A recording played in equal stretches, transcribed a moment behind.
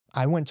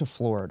I went to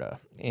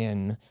Florida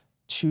in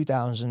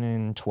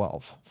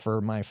 2012 for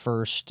my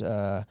first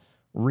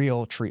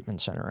real treatment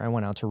center. I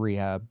went out to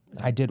rehab.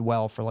 I did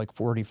well for like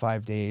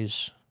 45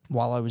 days.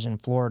 While I was in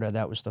Florida,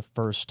 that was the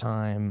first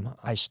time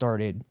I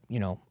started,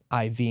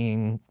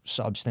 IVing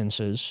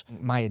substances.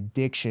 My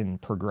addiction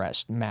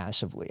progressed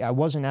massively. I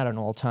wasn't at an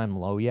all-time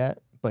low yet,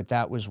 but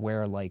that was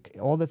where, like,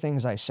 all the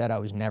things I said I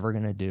was never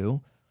going to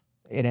do,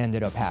 it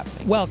ended up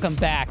happening. Welcome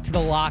back to the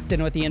Locked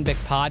In with Ian Bick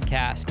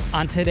podcast.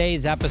 On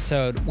today's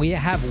episode, we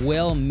have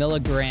Will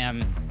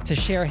Milligram to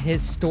share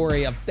his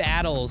story of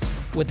battles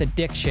with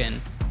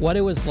addiction, what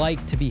it was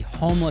like to be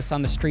homeless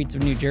on the streets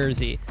of New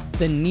Jersey,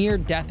 the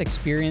near-death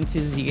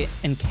experiences he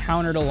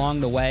encountered along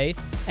the way,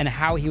 and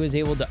how he was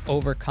able to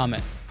overcome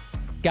it.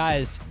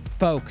 Guys,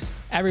 folks,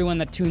 everyone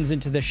that tunes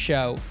into this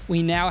show,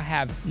 we now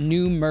have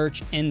new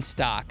merch in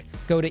stock.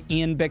 Go to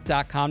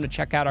ianbick.com to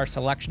check out our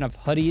selection of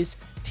hoodies,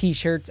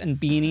 t-shirts, and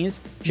beanies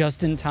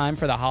just in time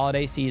for the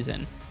holiday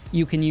season.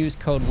 You can use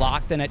code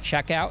LOCKEDIN at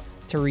checkout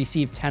to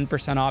receive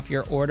 10% off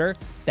your order.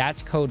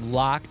 That's code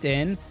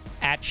LOCKEDIN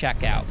at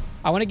checkout.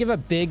 I want to give a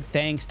big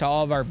thanks to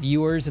all of our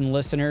viewers and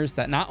listeners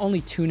that not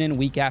only tune in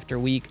week after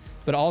week,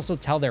 but also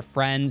tell their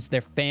friends,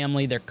 their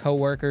family, their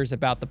coworkers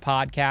about the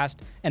podcast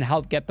and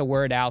help get the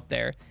word out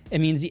there. It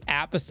means the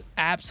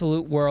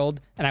absolute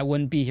world, and I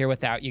wouldn't be here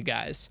without you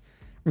guys.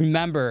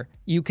 Remember,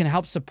 you can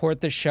help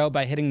support this show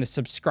by hitting the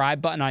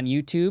subscribe button on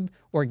YouTube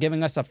or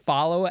giving us a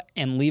follow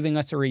and leaving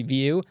us a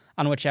review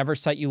on whichever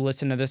site you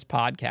listen to this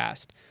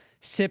podcast.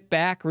 Sit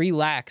back,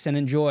 relax, and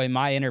enjoy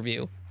my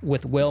interview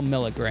with Will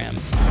Milligram.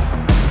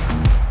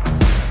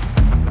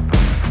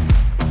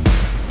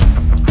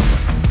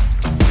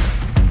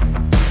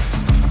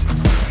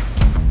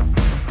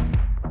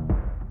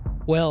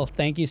 Will,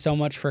 thank you so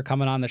much for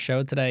coming on the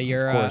show today.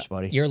 Of course,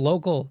 buddy. You're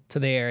local to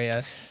the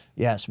area.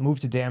 Yes,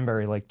 moved to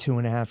Danbury like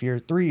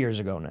 3 years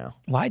ago now.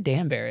 Why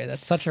Danbury?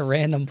 That's such a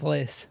random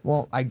place.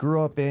 Well, I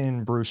grew up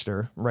in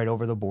Brewster, right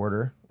over the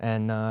border.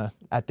 And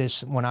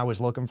when I was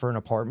looking for an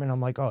apartment,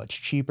 I'm like, oh, it's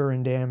cheaper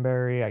in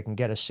Danbury. I can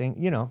get it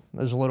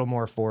was a little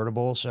more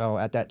affordable. So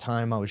at that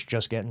time, I was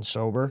just getting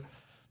sober,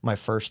 my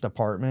first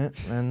apartment,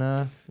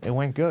 and it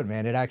went good,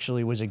 man. It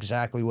actually was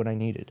exactly what I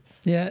needed.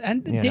 Yeah,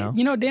 and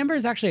Danbury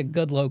is actually a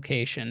good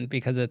location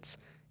because it's,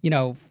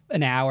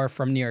 an hour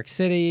from New York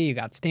City. You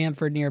got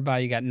Stamford nearby.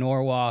 You got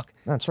Norwalk.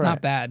 That's right. It's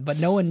not bad, but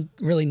no one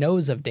really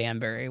knows of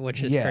Danbury,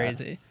 which is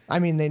crazy. I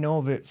mean, they know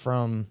of it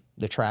from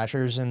the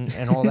Trashers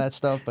and all that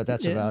stuff, but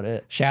that's about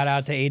it. Shout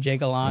out to AJ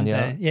Galante.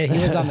 Yeah, he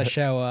was on the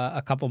show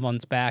a couple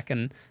months back,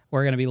 and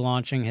we're going to be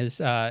launching his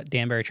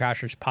Danbury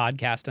Trashers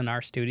podcast in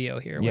our studio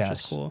here, which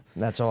is cool.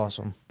 That's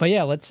awesome. But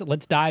yeah, let's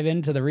dive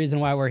into the reason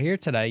why we're here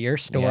today. Your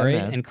story,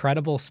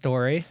 incredible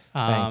story.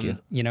 Thank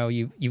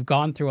you. You've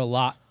gone through a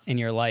lot in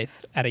your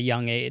life at a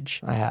young age.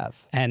 I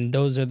have. And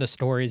those are the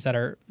stories that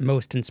are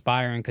most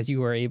inspiring because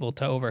you were able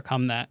to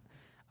overcome that.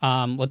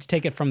 Let's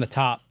take it from the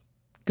top.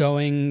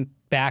 Going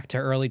back to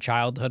early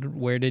childhood,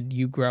 where did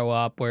you grow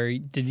up? Where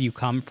did you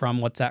come from?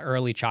 What's that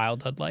early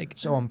childhood like?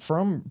 So I'm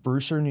from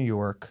Brewster, New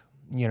York,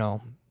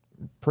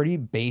 pretty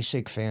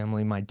basic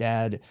family. My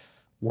dad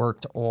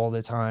worked all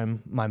the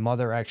time. My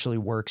mother actually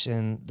works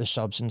in the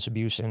substance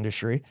abuse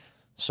industry.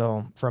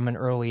 So from an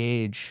early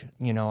age,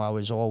 I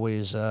was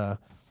always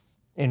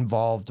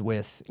involved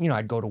with,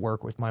 I'd go to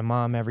work with my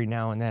mom every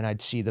now and then. I'd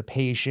see the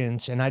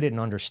patients, and I didn't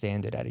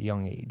understand it at a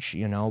young age,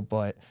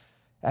 but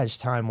as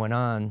time went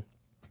on,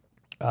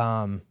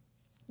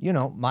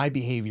 my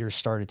behavior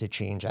started to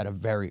change at a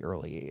very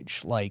early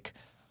age. Like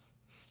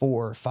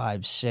 4,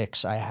 5,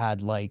 6, I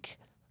had like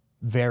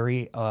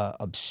very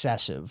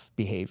obsessive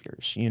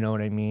behaviors, you know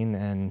what I mean?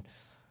 And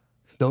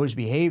those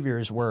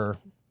behaviors were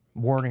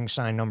warning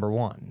sign number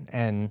 1.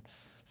 And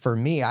for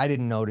me, I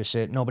didn't notice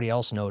it. Nobody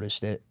else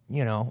noticed it,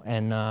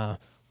 and I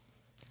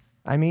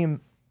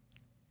mean,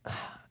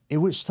 it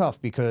was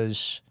tough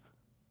because,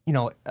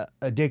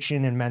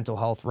 addiction and mental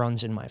health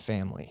runs in my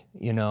family,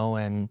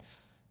 and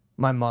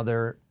my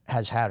mother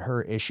has had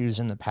her issues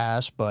in the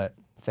past, but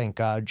thank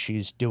God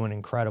she's doing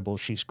incredible.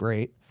 She's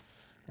great.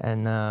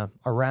 And I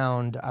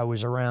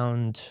was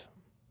around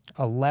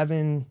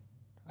 11,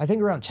 I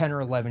think around 10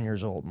 or 11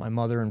 years old, my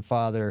mother and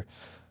father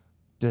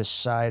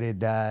decided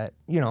that,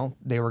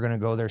 they were going to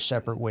go their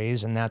separate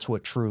ways, and that's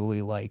what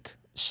truly, like,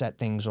 set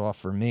things off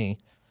for me.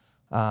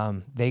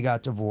 They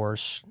got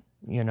divorced,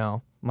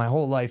 My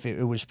whole life,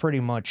 it was pretty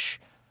much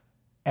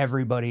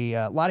everybody,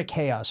 a lot of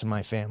chaos in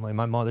my family.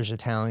 My mother's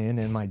Italian,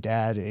 and my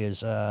dad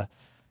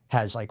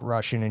has, like,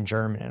 Russian and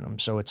German in him,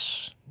 so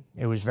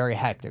it was very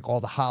hectic.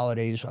 All the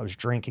holidays, I was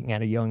drinking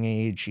at a young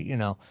age,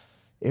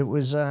 It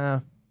was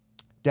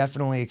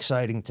definitely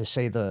exciting, to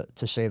say the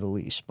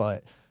least,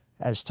 but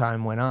as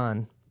time went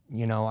on,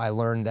 I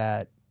learned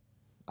that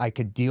I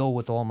could deal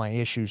with all my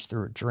issues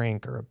through a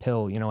drink or a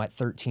pill. At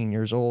 13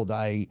 years old,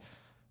 I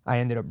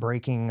ended up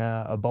breaking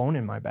a bone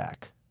in my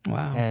back.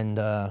 Wow. And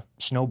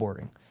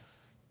snowboarding.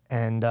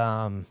 And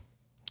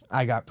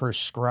I got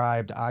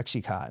prescribed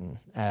Oxycontin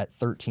at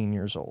 13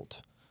 years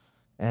old.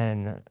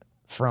 And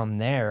from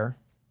there,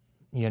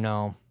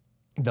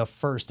 the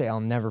first day I'll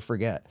never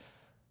forget,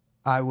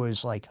 I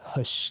was like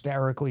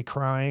hysterically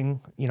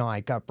crying. You know,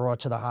 I got brought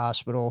to the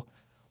hospital.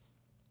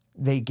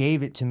 They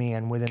gave it to me,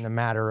 and within a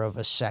matter of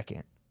a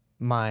second,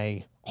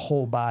 my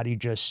whole body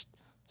just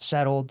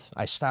settled.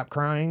 I stopped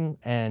crying,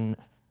 and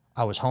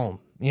I was home.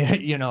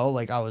 You know,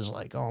 like I was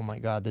like, oh my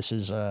God, this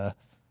is how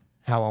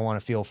I want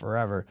to feel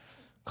forever.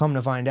 Come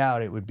to find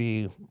out, it would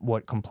be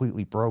what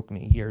completely broke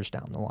me years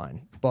down the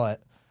line.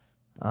 But,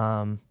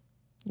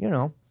 you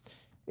know,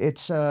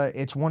 it's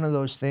one of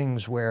those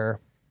things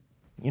where,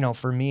 you know,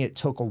 for me, it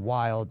took a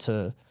while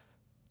to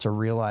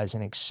realize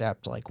and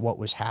accept like what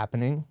was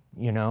happening.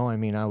 You know, I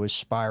mean, I was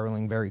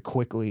spiraling very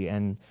quickly,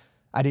 and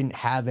I didn't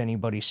have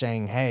anybody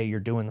saying, hey, you're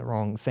doing the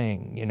wrong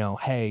thing. You know,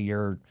 hey,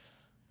 you're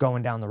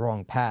going down the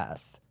wrong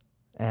path.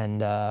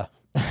 And,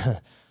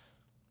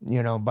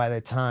 you know, by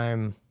the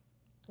time,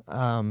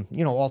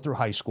 you know, all through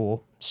high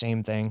school,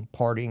 same thing,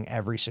 partying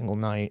every single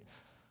night.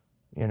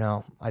 You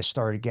know, I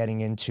started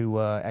getting into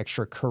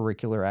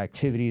extracurricular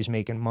activities,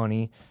 making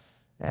money,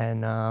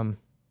 and,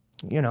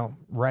 you know,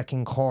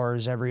 wrecking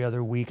cars every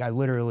other week. I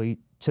literally,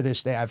 to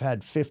this day, I've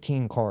had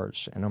 15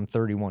 cars, and I'm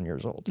 31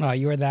 years old. Oh,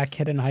 you were that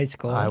kid in high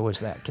school. I was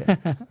that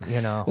kid, you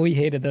know. We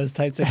hated those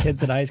types of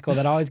kids in high school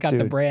that always got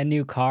the brand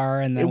new car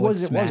and then it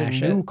wasn't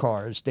smash new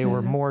cars. They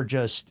were more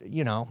just,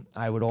 you know,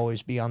 I would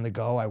always be on the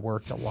go. I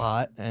worked a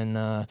lot, and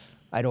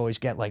I'd always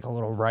get like a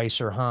little Rice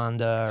or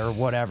Honda or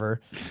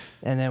whatever.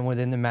 And then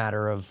within the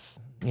matter of,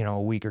 you know,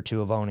 a week or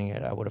two of owning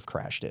it, I would have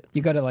crashed it.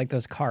 You go to like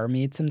those car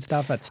meets and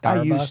stuff at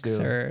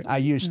Starbucks? I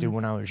used to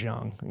when I was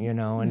young, you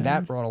know, and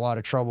that brought a lot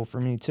of trouble for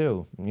me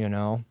too, you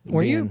know.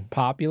 Were you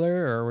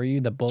popular, or were you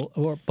the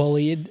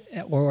bullied,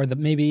 or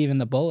maybe even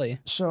the bully?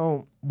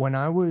 So when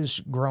I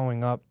was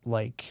growing up,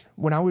 like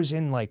when I was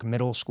in like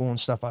middle school and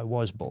stuff, I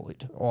was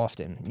bullied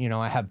often. You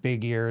know, I have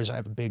big ears, I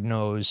have a big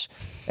nose,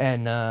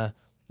 and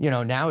you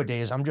know,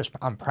 nowadays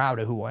I'm proud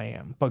of who I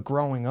am. But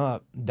growing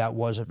up, that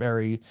was a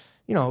very,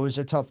 you know, it was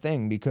a tough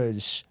thing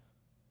because,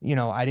 you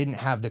know, I didn't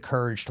have the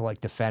courage to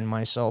like defend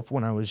myself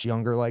when I was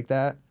younger like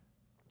that.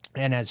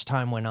 And as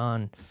time went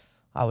on,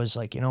 I was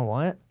like, you know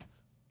what?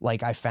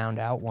 Like I found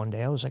out one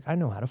day, I was like, I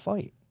know how to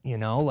fight. You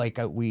know, like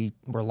we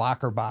were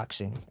locker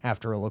boxing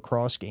after a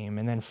lacrosse game.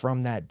 And then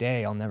from that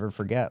day, I'll never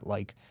forget,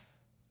 like,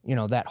 you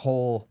know, that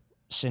whole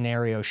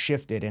scenario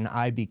shifted, and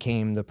I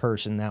became the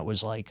person that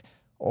was like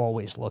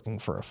always looking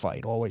for a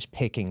fight, always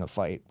picking a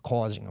fight,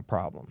 causing a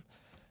problem.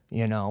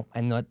 You know,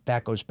 and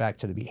that goes back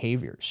to the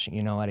behaviors,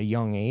 you know, at a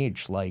young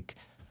age, like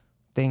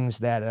things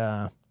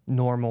that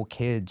normal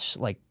kids,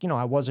 like, you know,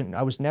 I was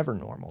never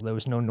normal. There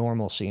was no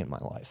normalcy in my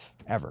life,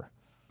 ever,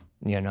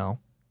 you know.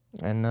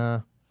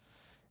 And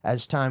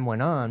as time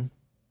went on,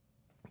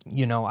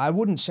 you know, I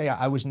wouldn't say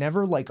I was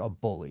never like a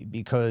bully,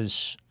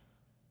 because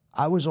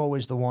I was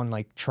always the one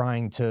like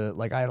trying to,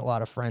 like, I had a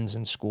lot of friends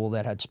in school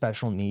that had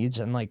special needs,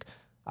 and like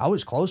I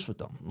was close with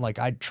them. Like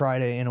I'd try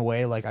to, in a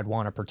way, like I'd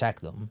want to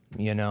protect them,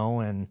 you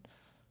know, and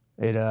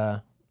it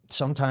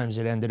sometimes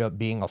it ended up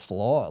being a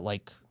flaw,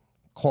 like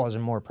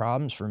causing more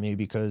problems for me,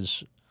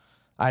 because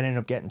I'd end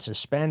up getting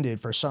suspended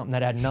for something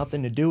that had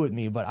nothing to do with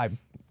me, but I,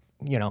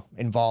 you know,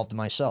 involved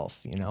myself.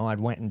 You know, I'd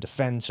went and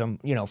defend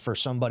for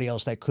somebody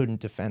else that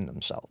couldn't defend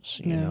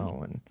themselves, you know.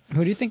 And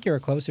who do you think you were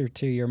closer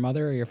to, your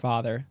mother or your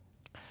father?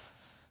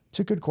 It's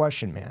a good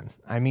question, man.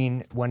 I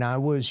mean, when I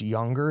was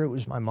younger, it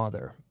was my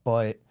mother,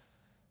 but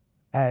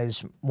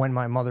when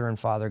my mother and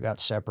father got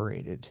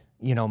separated,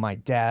 you know, my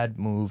dad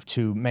moved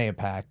to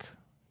Mayapack,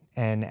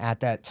 and at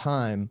that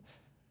time,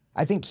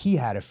 I think he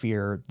had a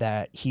fear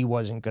that he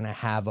wasn't going to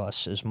have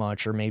us as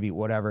much, or maybe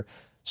whatever.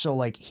 So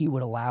like he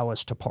would allow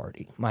us to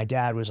party. My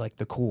dad was like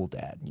the cool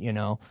dad, you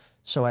know?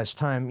 So as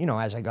time, you know,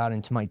 as I got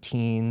into my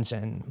teens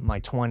and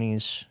my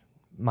 20s,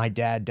 my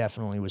dad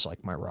definitely was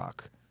like my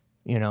rock.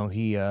 You know,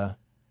 he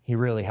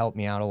really helped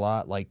me out a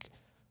lot. Like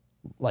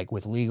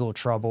with legal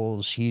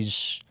troubles,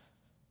 he's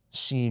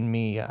seen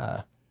me,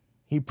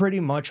 he pretty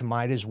much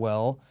might as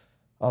well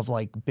have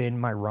like been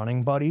my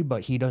running buddy,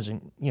 but he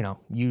doesn't, you know,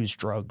 use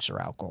drugs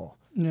or alcohol.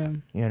 Yeah.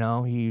 You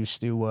know, he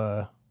used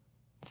to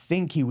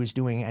think he was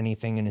doing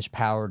anything in his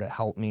power to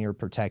help me or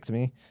protect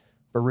me,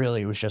 but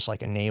really it was just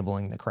like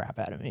enabling the crap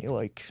out of me.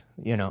 Like,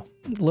 you know.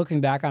 Looking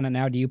back on it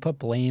now, do you put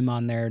blame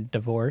on their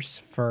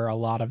divorce for a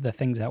lot of the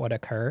things that would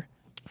occur?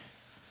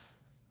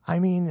 I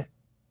mean,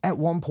 at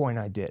one point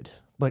I did,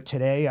 but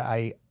today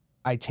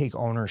I take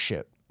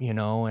ownership. You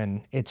know,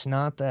 and it's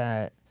not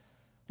that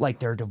like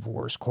their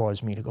divorce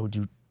caused me to go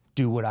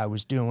do what I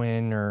was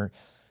doing, or,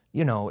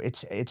 you know,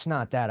 it's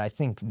not that. I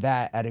think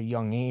that at a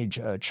young age,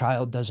 a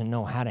child doesn't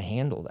know how to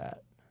handle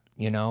that,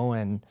 you know,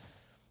 and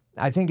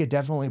I think it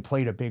definitely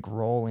played a big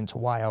role into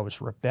why I was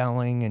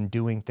rebelling and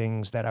doing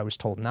things that I was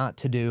told not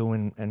to do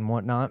and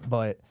whatnot.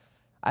 But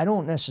I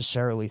don't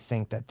necessarily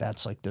think that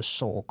that's like the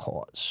sole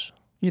cause.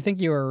 You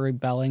think you were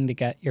rebelling to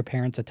get your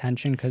parents'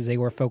 attention because they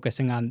were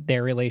focusing on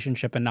their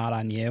relationship and not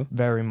on you?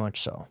 Very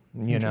much so,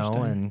 you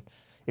know, and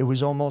it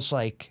was almost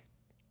like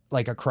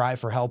a cry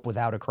for help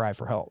without a cry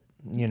for help.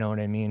 You know what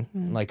I mean?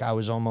 Like I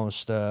was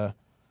almost, you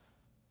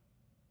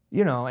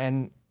know,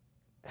 and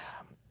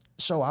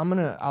so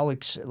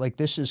like,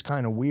 this is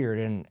kind of weird.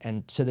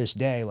 And to this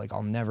day, like,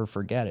 I'll never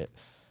forget it.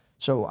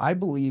 So I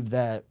believe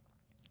that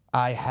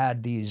I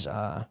had these,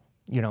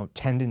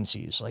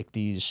 tendencies, like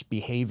these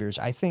behaviors.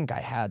 I think I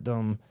had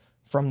them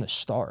from the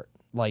start,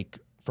 like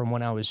from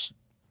when I was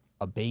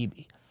a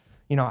baby.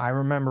 I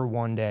remember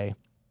one day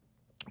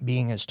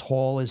being as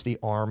tall as the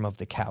arm of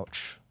the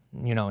couch,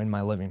 in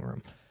my living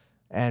room.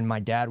 And my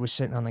dad was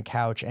sitting on the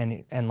couch,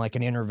 and like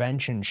an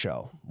intervention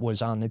show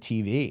was on the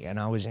TV. And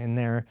I was in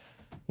there,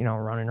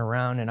 running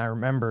around. And I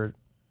remember,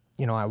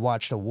 I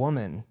watched a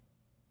woman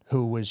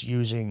who was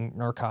using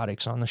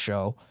narcotics on the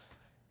show.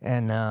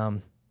 And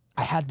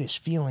I had this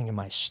feeling in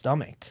my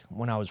stomach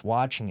when I was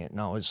watching it. And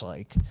I was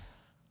like,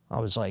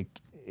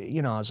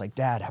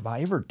 Dad, have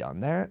I ever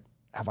done that?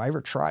 Have I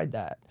ever tried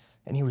that?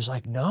 And he was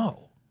like,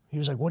 no. He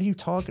was like, what are you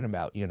talking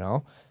about,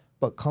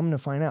 But come to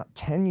find out,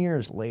 10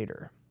 years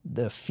later,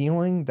 the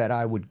feeling that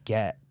I would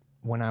get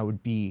when I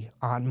would be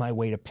on my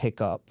way to pick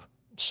up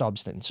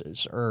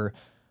substances, or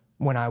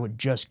when I would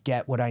just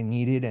get what I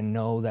needed and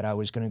know that I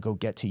was going to go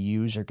get to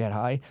use or get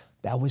high,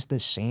 that was the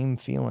same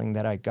feeling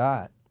that I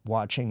got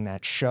watching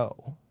that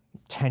show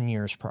 10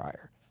 years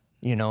prior.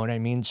 You know what I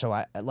mean? So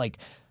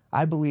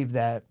I believe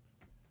that,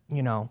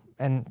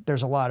 and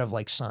there's a lot of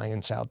like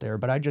science out there,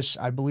 but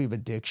I believe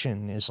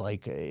addiction is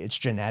like, it's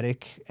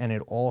genetic, and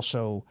it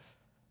also,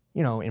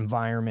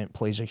 environment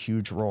plays a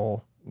huge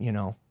role.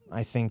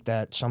 I think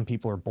that some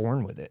people are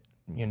born with it,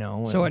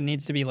 So it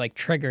needs to be like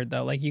triggered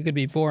though. Like you could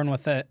be born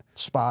with it.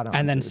 Spot on.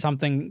 And then dude.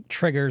 something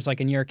triggers,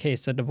 like in your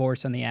case, the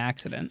divorce and the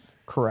accident.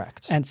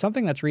 Correct. And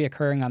something that's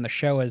reoccurring on the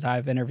show is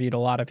I've interviewed a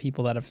lot of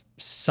people that have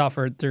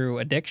suffered through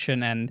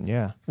addiction, and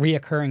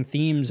reoccurring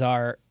themes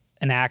are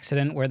an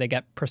accident where they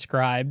get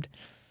prescribed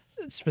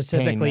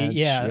specifically,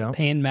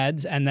 pain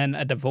meds, and then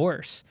a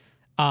divorce.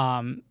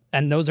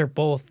 And those are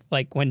both,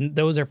 like, when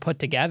those are put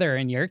together,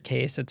 in your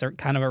case, it's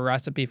kind of a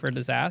recipe for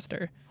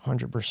disaster.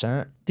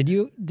 100%. Did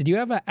you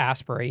have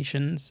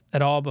aspirations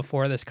at all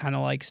before this kind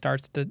of like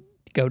starts to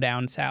go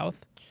down south?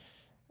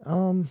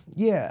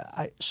 Yeah.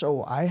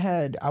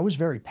 I was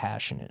very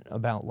passionate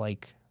about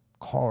like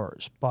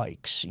cars,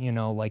 bikes,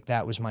 like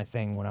that was my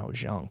thing when I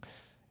was young.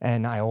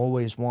 And I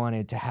always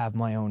wanted to have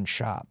my own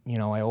shop.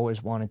 I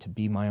always wanted to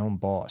be my own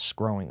boss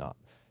growing up.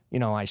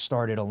 I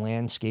started a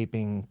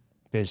landscaping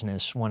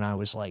business when I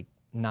was like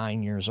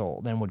 9 years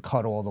old, and would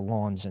cut all the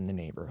lawns in the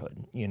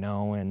neighborhood,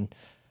 and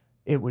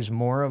it was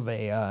more of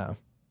a,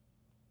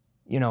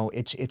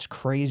 it's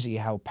crazy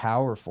how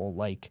powerful,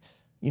 like,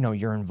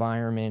 your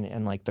environment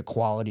and like the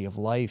quality of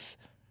life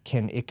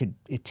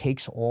it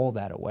takes all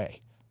that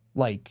away.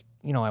 Like,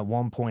 at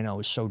one point I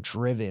was so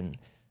driven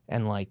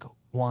and like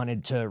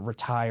wanted to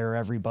retire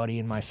everybody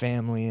in my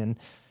family, and,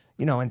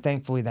 and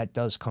thankfully that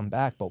does come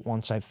back. But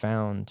once I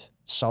found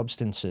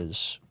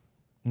substances,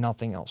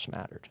 nothing else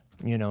mattered.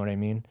 You know what I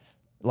mean?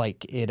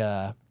 Like it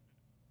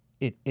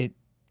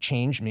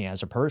changed me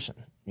as a person,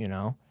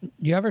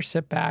 You ever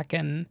sit back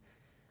and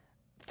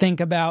think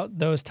about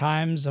those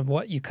times of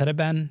what you could have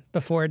been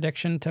before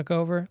addiction took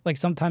over? Like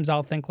sometimes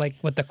I'll think, like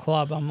with the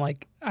club, I'm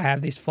like, I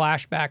have these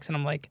flashbacks and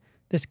I'm like,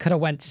 this could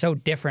have went so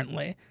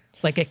differently.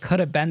 Like it could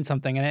have been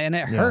something, and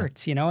it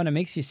hurts, and it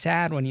makes you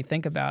sad when you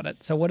think about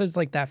it. So what is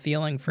like that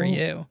feeling for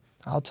you?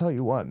 I'll tell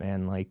you what,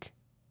 man, like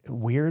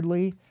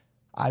weirdly,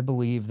 I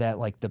believe that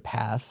like the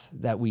path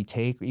that we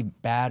take,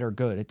 bad or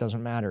good, it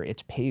doesn't matter.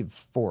 It's paved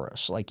for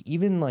us. Like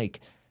even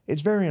like,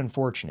 it's very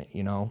unfortunate,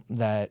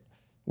 that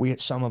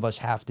some of us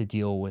have to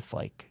deal with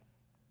like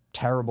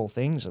terrible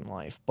things in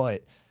life.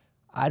 But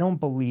I don't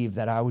believe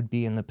that I would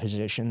be in the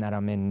position that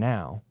I'm in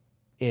now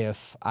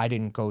if I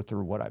didn't go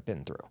through what I've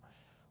been through.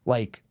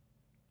 Like,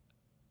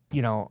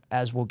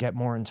 as we'll get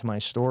more into my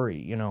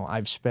story,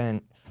 I've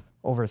spent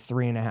over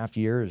 3.5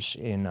 years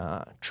in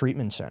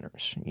treatment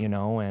centers,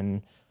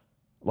 and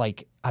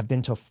like I've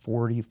been to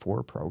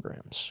 44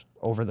 programs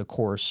over the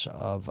course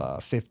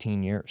of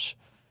 15 years.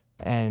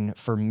 And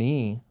for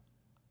me,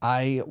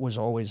 I was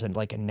always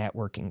like a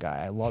networking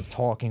guy. I love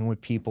talking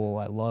with people.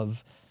 I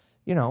love,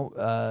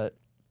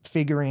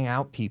 figuring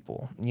out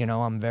people.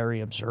 I'm very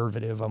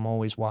observative. I'm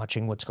always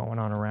watching what's going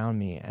on around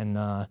me. And,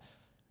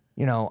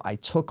 I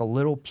took a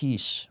little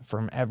piece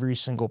from every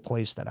single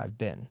place that I've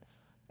been.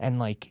 And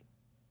like,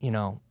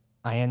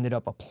 I ended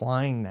up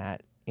applying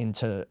that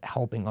into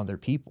helping other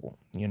people,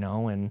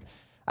 and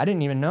I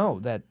didn't even know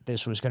that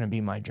this was going to be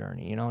my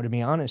journey. To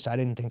be honest, I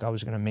didn't think I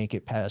was going to make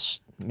it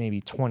past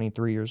maybe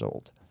 23 years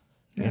old.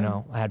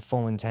 Yeah. I had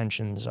full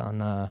intentions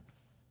on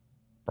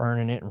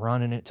burning it and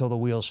running it till the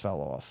wheels fell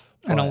off.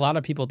 And a lot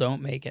of people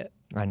don't make it.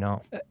 I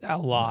know. A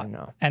lot. I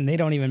know. And they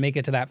don't even make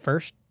it to that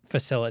first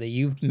facility.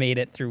 You've made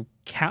it through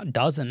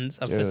dozens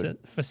of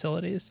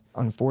facilities.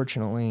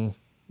 Unfortunately,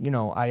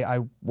 I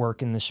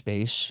work in the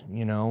space,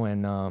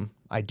 and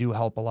I do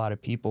help a lot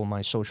of people.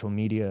 My social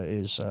media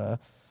is,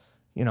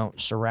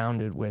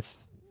 surrounded with,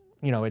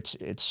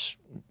 it's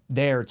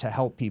there to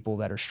help people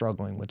that are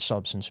struggling with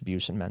substance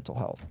abuse and mental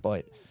health.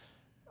 But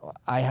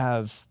I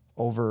have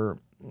a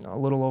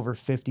little over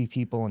 50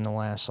 people in the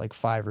last like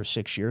 5 or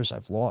 6 years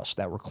I've lost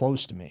that were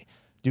close to me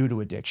due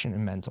to addiction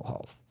and mental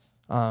health.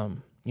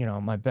 You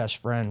know, my best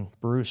friend,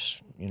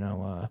 Bruce, you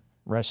know,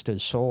 rest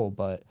his soul,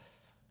 but,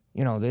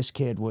 you know, this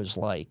kid was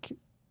like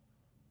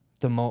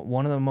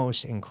one of the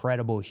most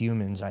incredible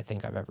humans I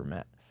think I've ever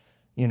met,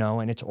 you know,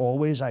 and it's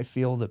always, I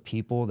feel, the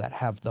people that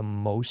have the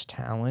most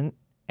talent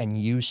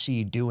and you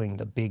see doing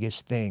the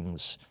biggest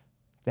things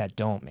that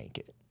don't make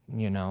it,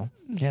 you know?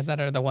 Yeah,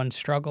 that are the ones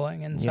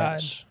struggling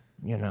inside. Yes,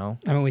 you know?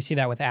 I mean, we see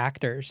that with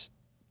actors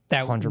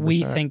that 100%.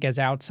 we think as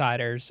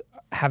outsiders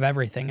have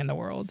everything in the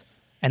world,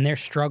 and they're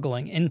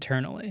struggling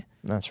internally.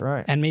 That's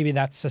right. And maybe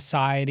that's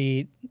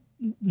society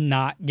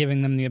not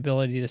giving them the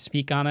ability to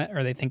speak on it,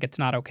 or they think it's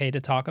not okay to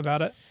talk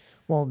about it.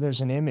 Well, there's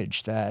an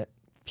image that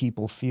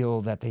people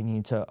feel that they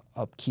need to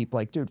upkeep.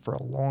 Like, dude, for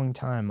a long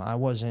time, I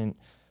wasn't,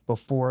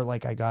 before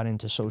like I got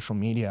into social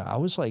media, I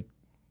was like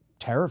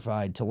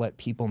terrified to let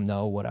people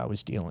know what I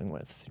was dealing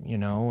with, you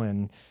know?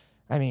 And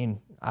I mean,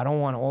 I don't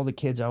want all the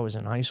kids I was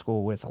in high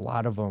school with, a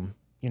lot of them,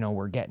 you know,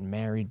 were getting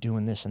married,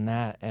 doing this and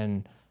that.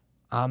 And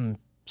I'm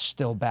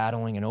still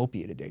battling an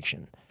opiate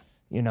addiction,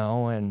 you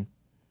know? And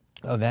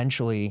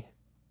eventually,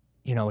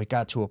 you know, it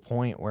got to a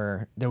point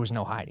where there was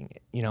no hiding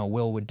it. You know,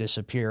 Will would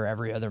disappear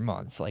every other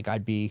month. Like,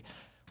 I'd be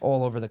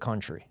all over the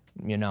country,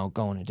 you know,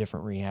 going to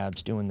different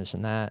rehabs, doing this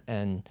and that.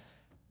 And,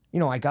 you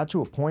know, I got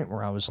to a point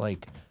where I was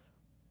like,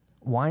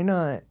 why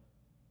not,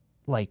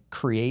 like,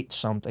 create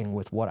something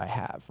with what I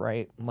have,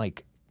 right?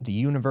 Like, the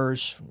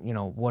universe, you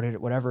know,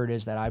 whatever it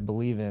is that I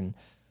believe in,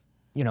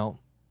 you know,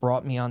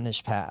 brought me on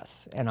this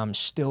path. And I'm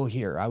still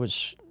here. I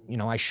was, you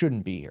know, I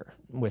shouldn't be here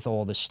with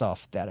all this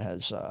stuff that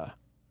has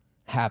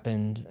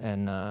happened.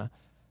 And,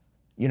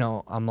 you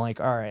know, I'm like,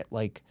 all right,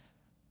 like,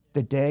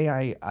 the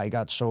day I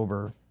got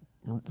sober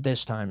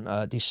this time,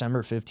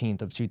 December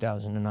 15th of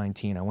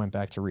 2019, I went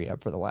back to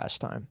rehab for the last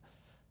time.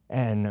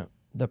 And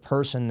the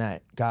person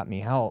that got me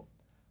help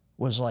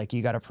was like,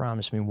 you got to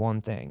promise me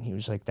one thing. He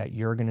was like, that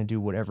you're going to do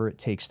whatever it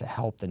takes to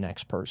help the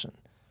next person.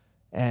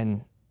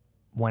 And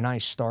when I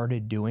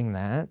started doing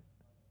that,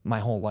 my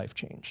whole life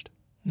changed.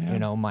 Yeah. You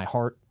know, my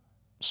heart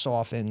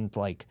softened.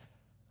 Like,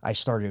 I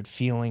started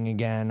feeling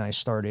again. I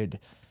started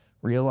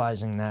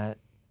realizing that,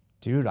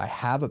 dude, I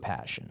have a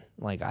passion.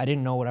 Like, I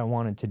didn't know what I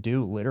wanted to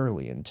do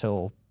literally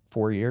until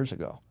 4 years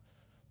ago.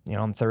 You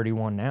know, I'm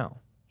 31 now.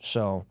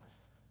 So,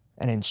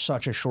 and in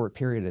such a short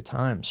period of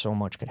time, so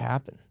much could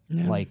happen.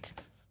 Yeah. Like,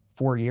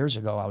 4 years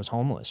ago, I was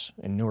homeless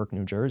in Newark,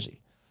 New Jersey,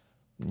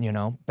 you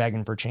know,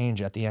 begging for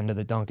change at the end of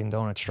the Dunkin'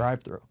 Donuts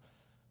drive-thru.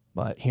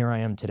 But here I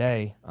am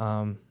today.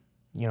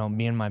 You know,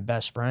 me and my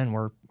best friend,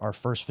 our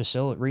first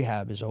facility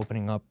rehab is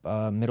opening up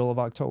middle of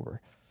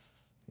October,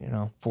 you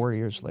know, 4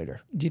 years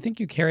later. Do you think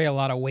you carry a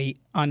lot of weight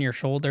on your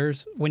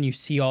shoulders when you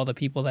see all the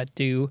people that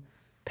do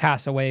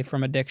pass away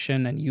from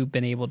addiction and you've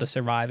been able to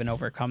survive and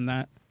overcome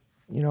that?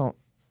 You know,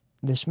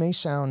 this may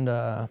sound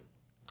a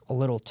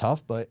little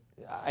tough, but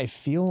I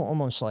feel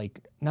almost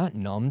like not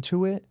numb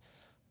to it,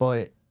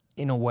 but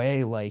in a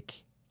way,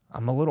 like,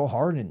 I'm a little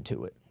hardened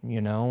to it,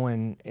 you know?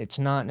 And it's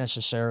not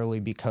necessarily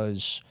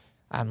because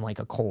I'm like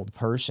a cold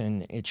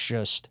person. It's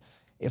just,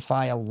 if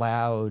I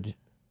allowed,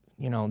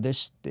 you know,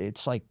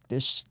 it's like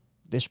this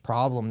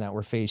problem that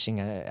we're facing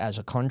as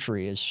a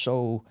country is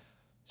so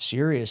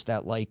serious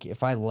that, like,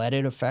 if I let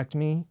it affect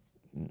me,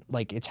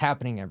 like, it's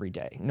happening every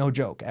day. No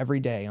joke.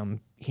 Every day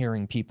I'm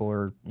hearing people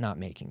are not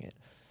making it.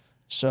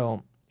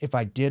 So if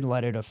I did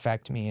let it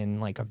affect me in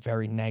like a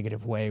very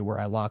negative way where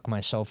I lock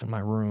myself in my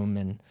room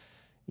and,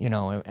 you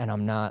know, and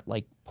I'm not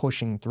like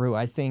pushing through,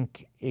 I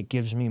think it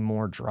gives me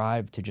more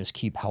drive to just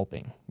keep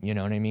helping, you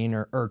know what I mean?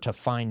 Or to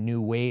find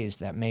new ways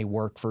that may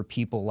work for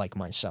people like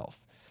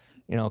myself,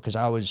 you know, because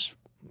I was,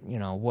 you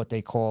know, what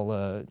they call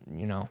a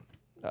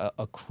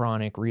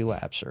chronic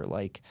relapser.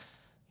 Like,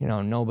 you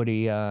know,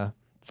 nobody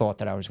thought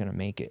that I was going to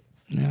make it.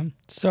 Yeah.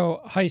 So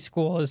high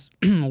school is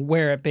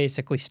where it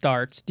basically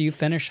starts. Do you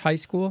finish high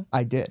school?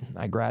 I did.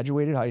 I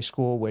graduated high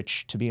school,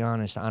 which, to be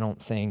honest, I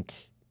don't think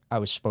I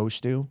was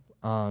supposed to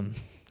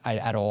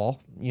at all.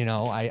 You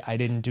know, I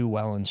didn't do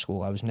well in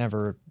school. I was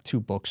never too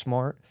book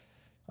smart.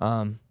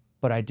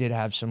 But I did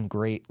have some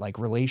great, like,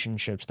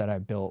 relationships that I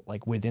built,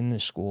 like, within the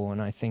school.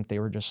 And I think they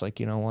were just like,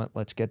 you know what,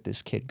 let's get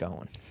this kid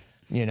going,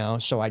 you know?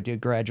 So I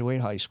did graduate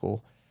high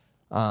school.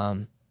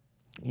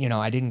 You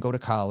know, I didn't go to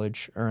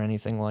college or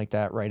anything like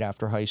that right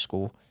after high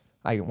school.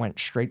 I went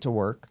straight to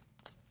work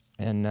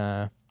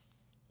and,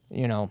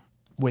 you know,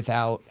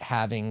 without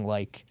having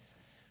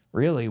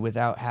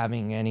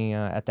any,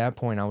 at that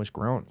point I was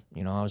grown,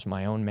 you know, I was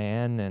my own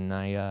man and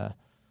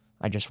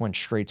I just went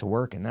straight to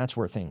work, and that's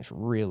where things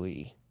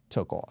really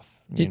took off,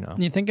 you know.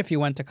 You think if you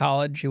went to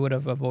college, you would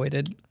have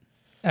avoided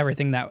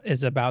everything that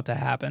is about to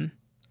happen?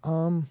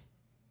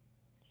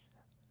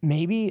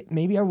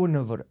 Maybe I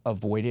wouldn't have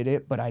avoided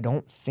it, but I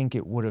don't think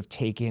it would have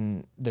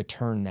taken the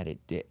turn that it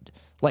did.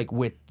 Like,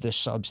 with the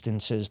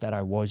substances that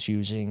I was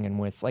using and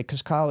with, like,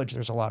 because college,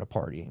 there's a lot of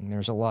partying.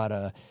 There's a lot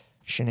of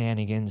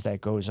shenanigans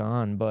that goes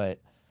on. But,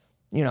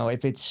 you know,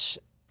 if it's,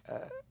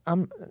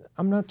 I'm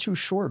not too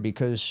sure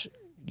because,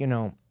 you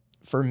know,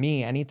 for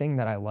me, anything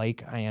that I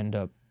like,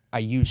 I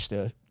used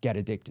to get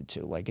addicted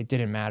to. Like, it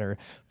didn't matter.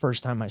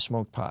 First time I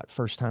smoked pot,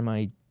 first time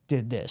I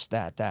did this,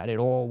 that. It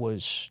all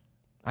was,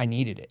 I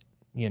needed it,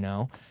 you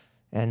know?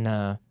 And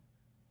I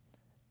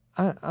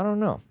don't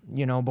know,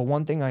 you know, but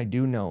one thing I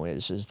do know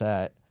is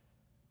that,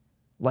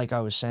 like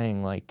I was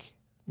saying, like,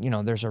 you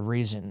know, there's a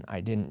reason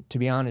I didn't, to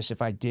be honest,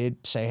 if I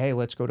did say, hey,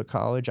 let's go to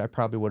college, I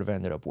probably would have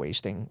ended up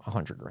wasting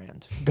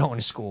 $100,000 going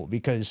to school,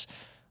 because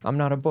I'm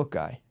not a book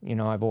guy. You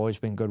know, I've always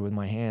been good with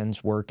my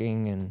hands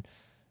working, and,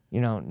 you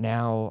know,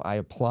 now I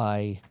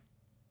apply,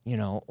 you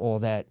know, all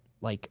that,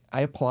 like,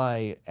 I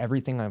apply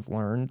everything I've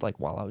learned, like,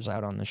 while I was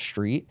out on the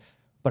street,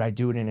 but I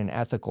do it in an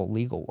ethical,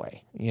 legal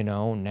way, you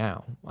know,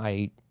 now.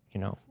 I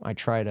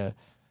try to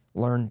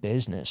learn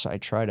business. I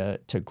try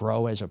to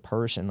grow as a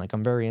person. Like,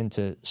 I'm very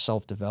into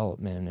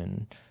self-development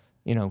and,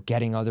 you know,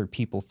 getting other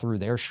people through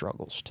their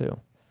struggles too.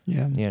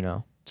 Yeah. You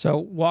know? So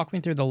walk me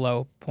through the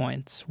low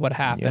points. What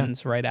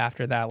happens right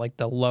after that? Like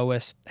the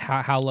lowest,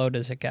 how low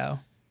does it go?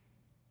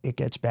 It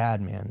gets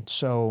bad, man.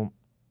 So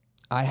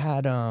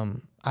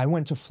I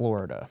went to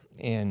Florida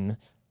in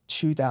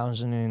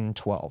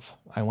 2012.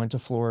 I went to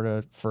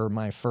Florida for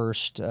my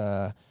first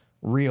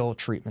real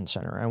treatment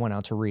center. I went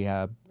out to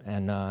rehab,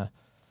 and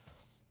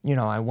you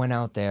know, I went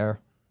out there.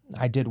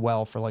 I did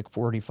well for like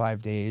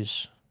 45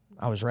 days.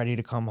 I was ready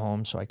to come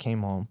home, so I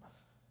came home.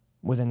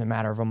 Within the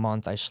matter of a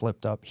month, I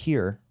slipped up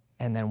here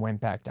and then went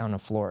back down to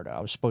Florida.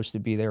 I was supposed to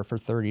be there for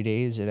 30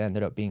 days. It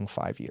ended up being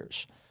 5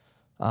 years.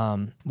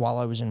 While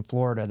I was in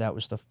Florida, that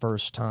was the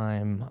first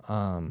time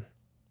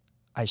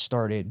I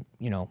started,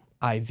 you know,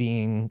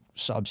 IVing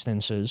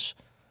substances.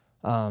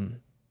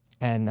 And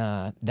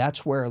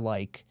that's where,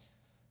 like,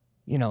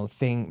 you know,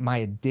 my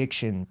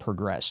addiction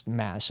progressed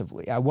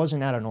massively. I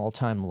wasn't at an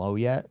all-time low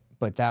yet,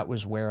 but that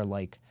was where,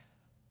 like,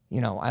 you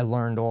know, I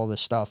learned all the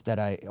stuff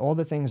all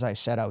the things I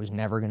said I was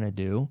never going to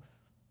do,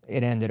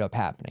 it ended up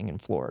happening in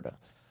Florida.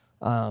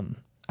 I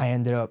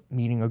ended up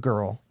meeting a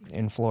girl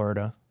in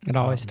Florida. It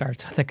always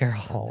starts with a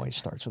girl. Always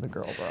starts with a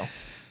girl,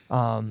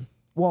 bro.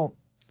 Well,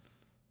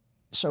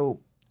 so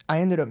I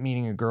ended up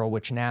meeting a girl,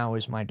 which now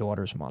is my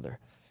daughter's mother.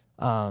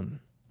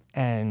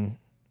 And,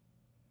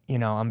 you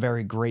know, I'm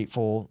very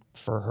grateful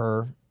for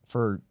her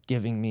for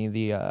giving me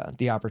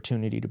the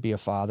opportunity to be a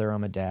father.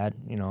 I'm a dad.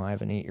 You know, I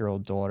have an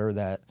 8-year-old daughter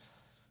that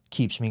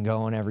keeps me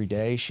going every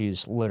day.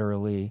 She's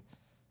literally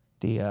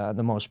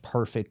the most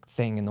perfect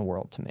thing in the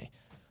world to me.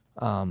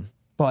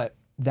 But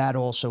that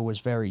also was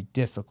very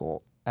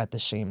difficult at the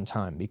same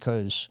time,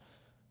 because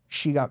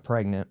she got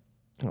pregnant.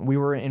 We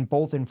were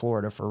both in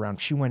Florida for around,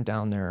 she went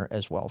down there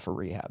as well for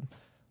rehab.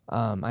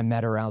 I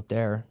met her out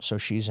there, so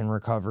she's in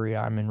recovery,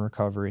 I'm in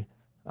recovery.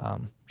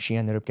 She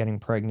ended up getting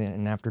pregnant,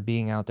 and after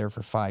being out there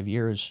for 5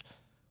 years,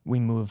 we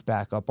moved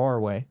back up our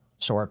way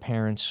so our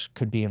parents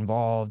could be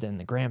involved and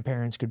the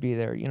grandparents could be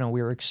there. You know,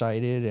 we were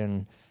excited,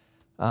 and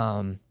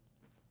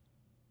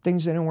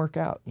things didn't work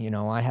out. You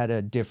know, I had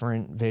a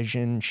different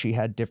vision. She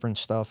had different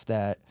stuff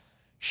that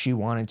she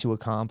wanted to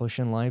accomplish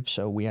in life,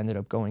 so we ended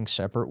up going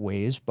separate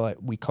ways,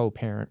 but we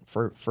co-parent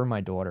for my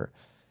daughter.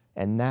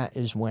 And that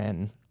is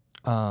when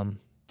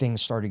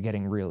things started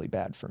getting really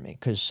bad for me,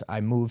 because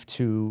I moved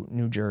to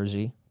New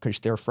Jersey, because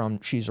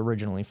she's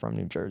originally from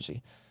New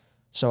Jersey.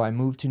 So I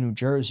moved to New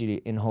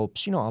Jersey in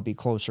hopes, you know, I'll be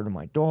closer to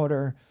my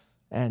daughter.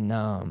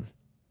 And,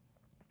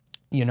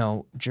 you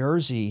know,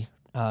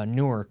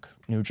 Newark,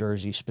 New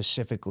Jersey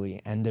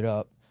specifically, ended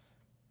up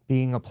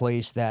being a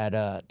place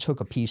that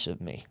took a piece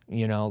of me,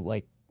 you know,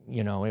 like,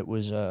 you know, it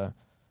was a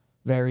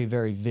very,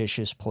 very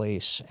vicious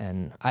place,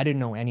 and I didn't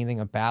know anything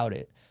about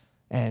it.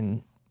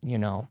 And, you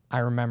know, I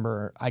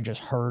remember I just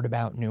heard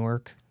about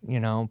Newark, you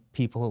know,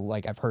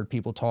 I've heard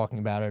people talking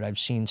about it. I've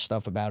seen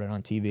stuff about it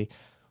on TV.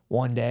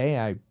 One day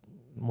I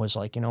was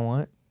like, you know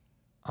what?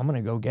 I'm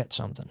going to go get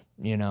something,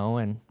 you know,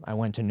 and I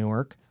went to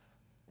Newark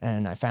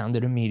and I found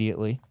it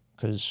immediately,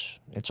 because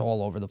it's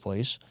all over the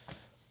place.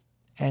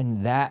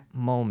 And that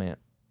moment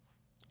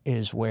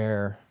is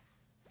where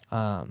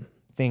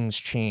things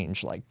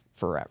change, like,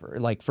 forever,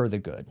 like, for the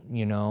good,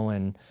 you know.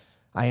 And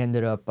I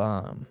ended up,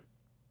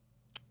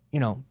 you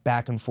know,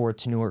 back and forth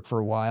to Newark for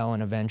a while,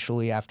 and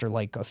eventually, after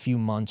like a few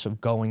months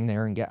of going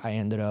there, I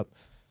ended up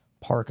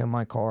parking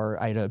my car.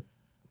 I had a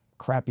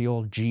crappy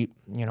old Jeep,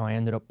 you know, I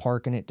ended up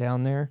parking it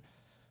down there,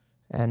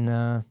 and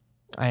I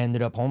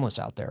ended up homeless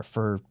out there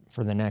for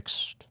the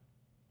next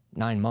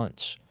 9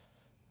 months,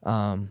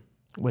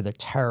 with a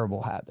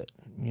terrible habit,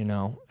 you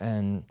know.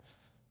 And,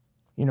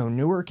 you know,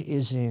 Newark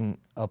isn't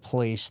a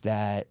place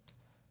that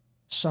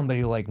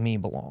somebody like me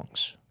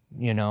belongs,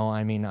 you know.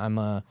 I mean,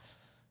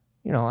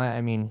 you know,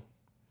 I mean,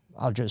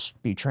 I'll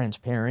just be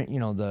transparent. You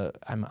know,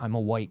 I'm a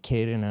white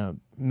kid in a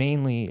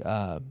mainly,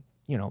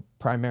 you know,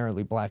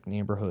 primarily black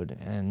neighborhood,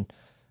 and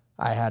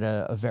I had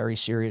a very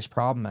serious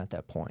problem at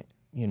that point,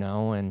 you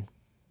know, and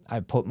I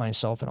put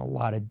myself in a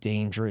lot of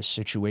dangerous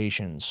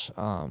situations,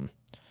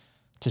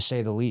 to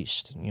say the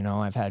least. You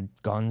know, I've had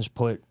guns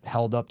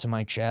held up to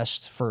my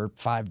chest for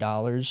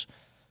 $5.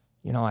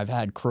 You know, I've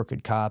had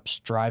crooked cops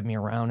drive me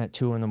around at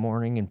 2 a.m.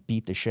 and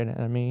beat the shit out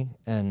of me.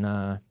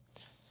 And,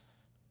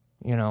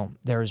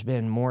 there's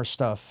been more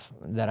stuff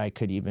that I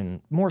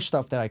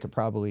could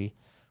probably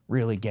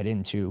really get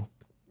into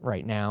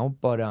right now.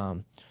 But, I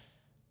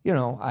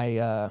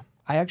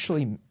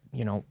actually,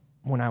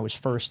 when I was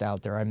first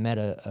out there, I met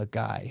a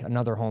guy,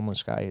 another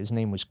homeless guy. His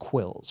name was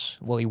Quills.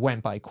 Well, he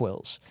went by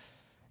Quills.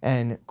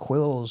 And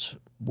Quills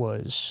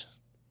was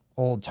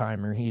old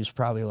timer. He was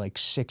probably like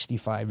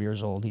 65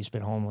 years old. He's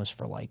been homeless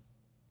for like,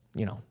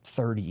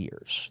 30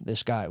 years.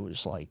 This guy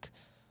was like,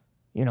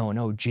 an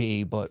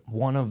OG, but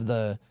one of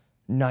the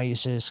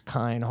nicest,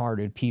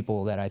 kind-hearted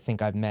people that I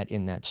think I've met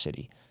in that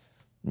city,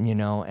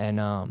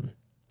 and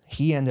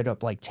he ended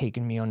up like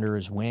taking me under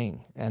his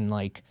wing and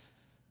like,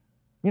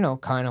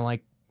 kind of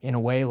like in a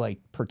way like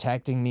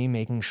protecting me,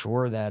 making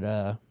sure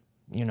that,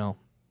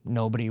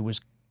 nobody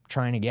was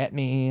trying to get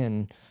me,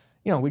 and,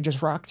 we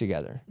just rocked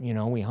together.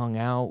 We hung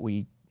out,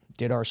 we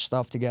did our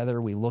stuff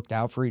together, we looked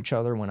out for each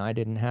other when I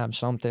didn't have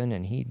something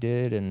and he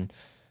did, and,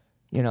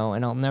 and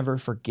I'll never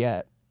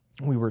forget,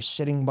 we were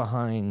sitting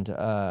behind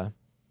a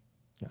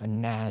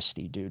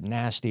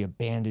nasty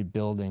abandoned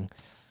building,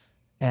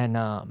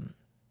 and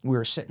we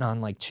were sitting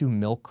on like 2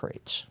 milk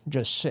crates,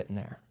 just sitting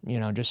there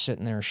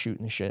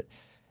shooting the shit.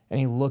 And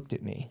he looked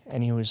at me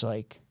and he was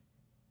like,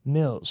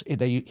 Mills.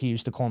 He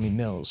used to call me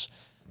Mills.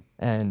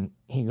 And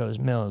he goes,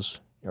 Mills,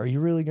 are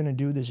you really going to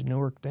do this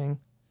Newark thing?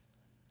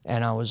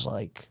 And I was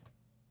like,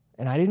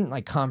 and I didn't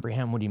like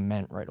comprehend what he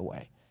meant right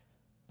away.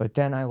 But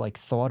then I like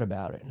thought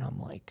about it and I'm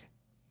like,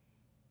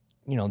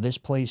 this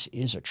place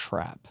is a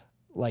trap.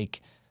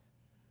 Like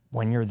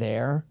when you're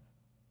there,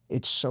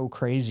 it's so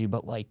crazy,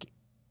 but like,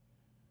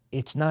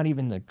 it's not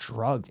even the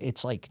drug.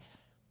 It's like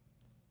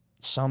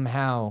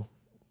somehow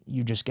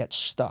you just get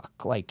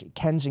stuck. Like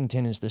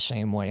Kensington is the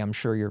same way. I'm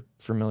sure you're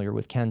familiar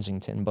with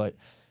Kensington, but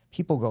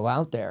people go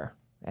out there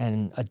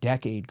and a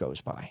decade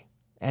goes by.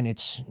 And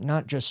it's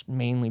not just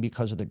mainly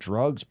because of the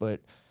drugs, but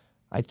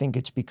I think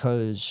it's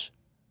because,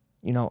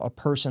 a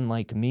person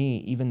like me,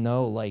 even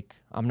though like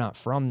I'm not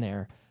from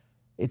there,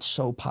 it's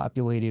so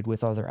populated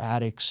with other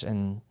addicts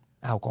and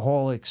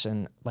alcoholics,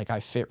 and like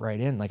I fit right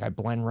in, like I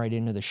blend right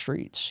into the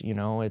streets.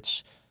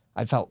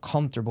 I felt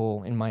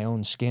comfortable in my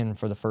own skin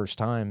for the first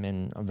time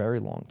in a very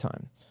long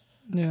time.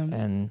 Yeah.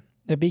 And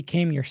it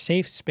became your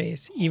safe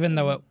space, even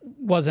though it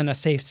wasn't a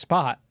safe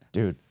spot.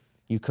 Dude,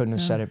 you couldn't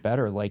have said it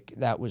better. Like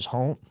that was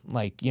home,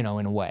 like, in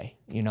a way,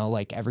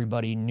 like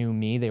everybody knew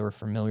me, they were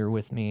familiar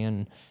with me.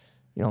 And,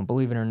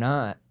 believe it or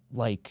not,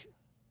 like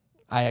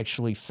I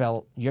actually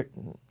felt, you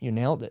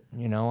nailed it.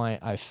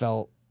 I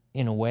felt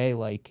in a way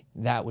like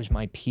that was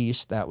my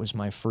peace, that was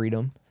my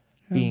freedom,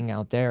 being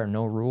out there,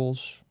 no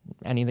rules,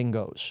 anything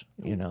goes,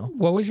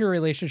 What was your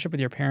relationship with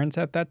your parents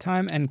at that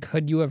time, and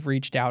could you have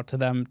reached out to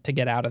them to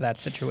get out of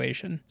that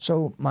situation?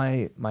 So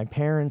my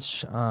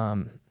parents,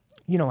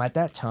 at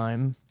that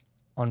time,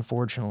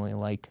 unfortunately,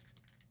 like,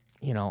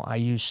 I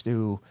used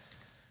to,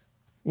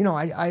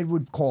 I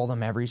would call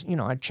them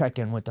I'd check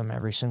in with them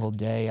every single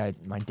day.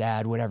 My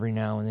dad would every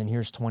now and then,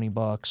 here's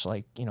 $20,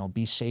 like,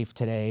 be safe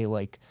today.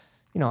 Like,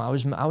 I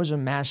was a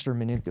master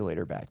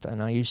manipulator back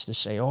then. I used to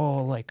say,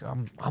 oh, like,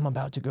 I'm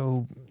about to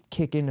go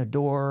kick in a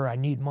door, I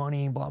need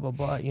money, blah, blah,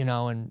 blah,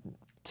 and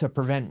to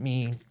prevent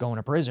me going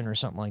to prison or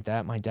something like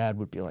that, my dad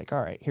would be like,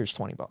 all right, here's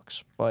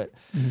 $20. But,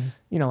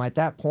 at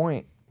that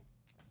point,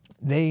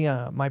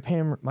 my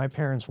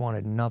parents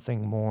wanted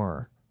nothing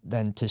more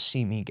than to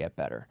see me get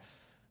better,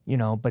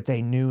 but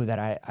they knew that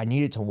I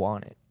needed to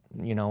want it.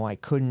 I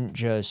couldn't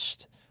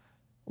just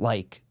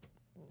like,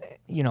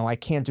 I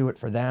can't do it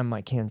for them.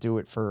 I can't do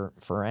it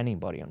for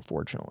anybody,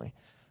 unfortunately.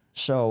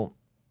 So,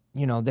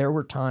 there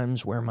were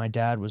times where my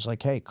dad was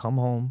like, hey, come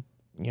home,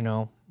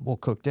 we'll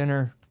cook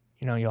dinner,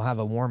 you'll have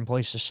a warm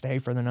place to stay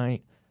for the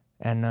night.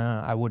 And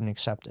I wouldn't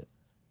accept it,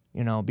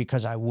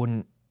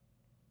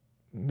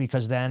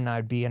 because then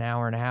I'd be an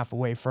hour and a half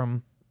away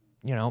from,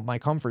 my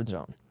comfort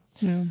zone.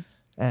 Yeah.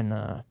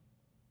 And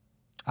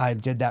I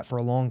did that for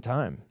a long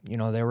time.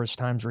 There was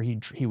times where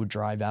he would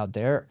drive out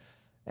there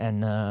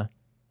and,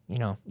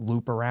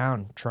 loop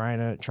around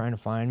trying to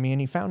find me, and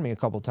he found me a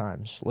couple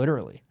times,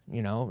 literally,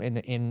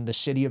 in the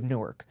city of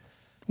Newark.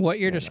 What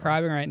you're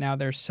describing right now,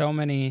 there's so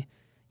many,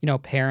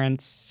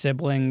 parents,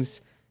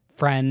 siblings,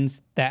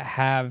 friends that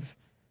have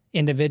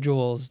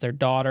individuals, their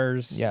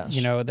daughters, Yes.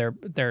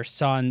 Their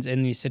sons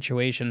in these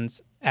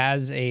situations.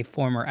 As a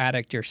former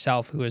addict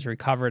yourself who has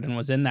recovered and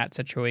was in that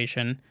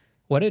situation,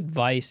 what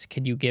advice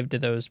could you give to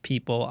those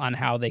people on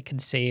how they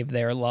could save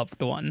their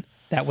loved one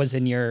that was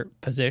in your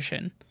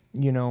position?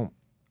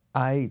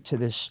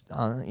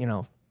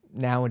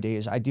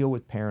 Nowadays, I deal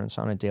with parents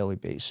on a daily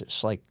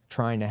basis, like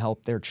trying to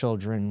help their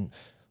children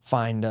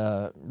find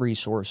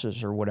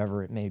resources or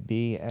whatever it may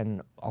be.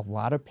 And a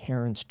lot of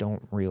parents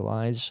don't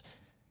realize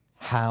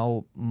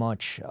how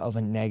much of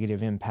a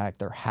negative impact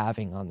they're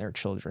having on their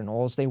children.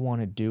 All they want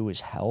to do is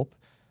help,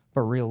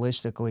 but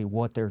realistically,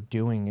 what they're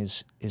doing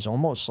is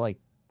almost like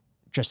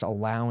just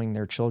allowing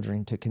their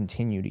children to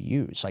continue to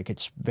use. Like,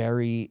 it's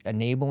very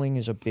enabling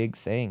is a big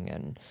thing.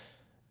 And,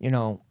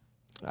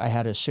 I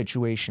had a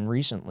situation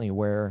recently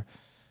where,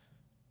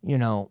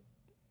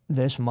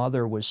 this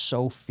mother was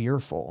so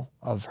fearful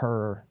of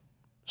her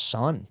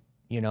son,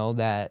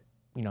 that,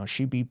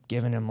 she'd be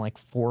giving him like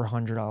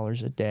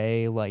 $400 a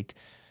day. Like,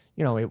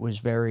 it was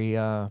very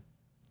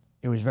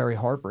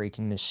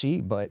heartbreaking to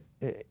see. But,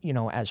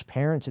 as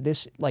parents,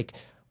 this, like,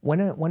 when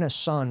a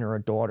son or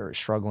a daughter is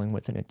struggling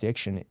with an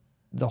addiction,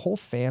 the whole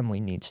family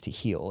needs to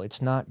heal.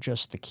 It's not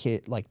just the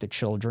kid, like the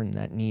children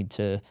that need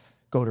to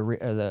go to,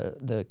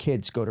 the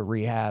kids go to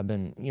rehab.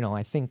 And,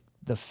 I think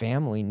the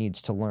family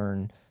needs to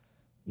learn,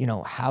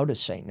 how to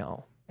say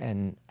no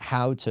and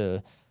how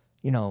to,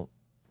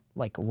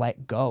 like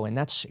let go. And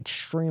that's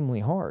extremely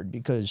hard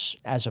because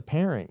as a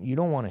parent, you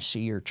don't want to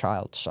see your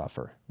child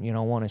suffer. You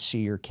don't want to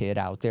see your kid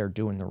out there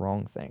doing the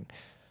wrong thing.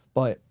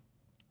 But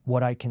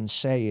what I can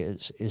say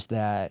is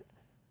that,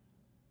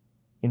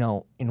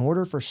 in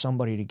order for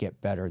somebody to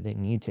get better, they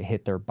need to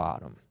hit their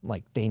bottom.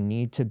 Like they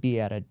need to be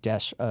at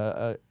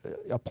a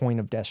point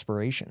of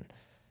desperation.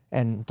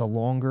 And the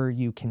longer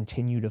you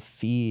continue to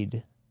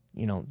feed,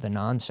 the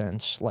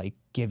nonsense, like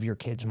give your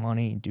kids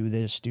money, do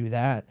this, do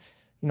that,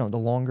 the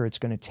longer it's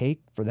going to take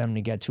for them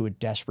to get to a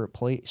desperate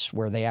place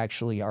where they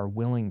actually are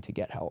willing to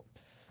get help,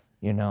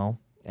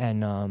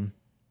 and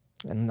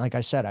like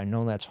I said, I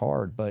know that's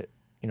hard, but,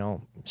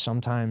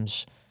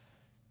 sometimes,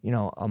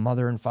 a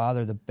mother and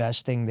father, the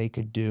best thing they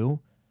could do,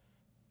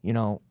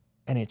 and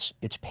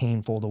it's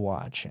painful to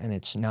watch and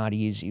it's not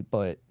easy,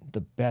 but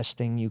the best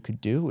thing you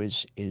could do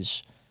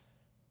is,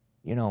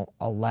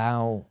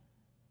 allow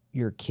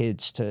your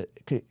kids to,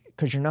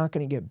 because you're not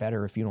going to get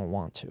better if you don't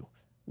want to.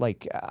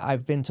 Like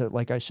I've been to,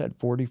 like I said,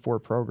 44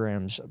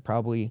 programs,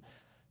 probably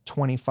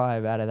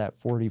 25 out of that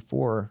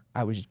 44,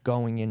 I was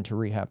going into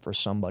rehab for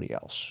somebody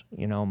else.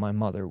 My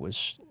mother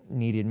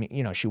needed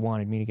me, she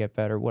wanted me to get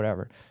better,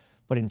 whatever.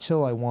 But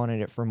until I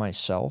wanted it for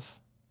myself,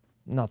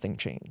 nothing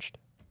changed,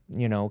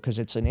 because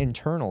it's an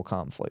internal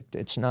conflict.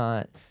 It's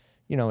not,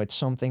 it's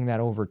something that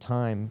over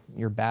time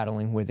you're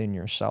battling within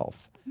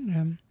yourself.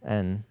 Yeah.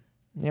 And,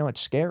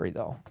 it's scary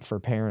though for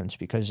parents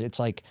because it's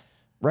like,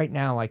 right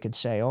now I could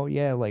say, oh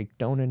yeah, like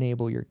don't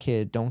enable your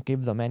kid, don't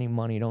give them any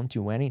money, don't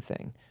do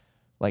anything.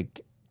 Like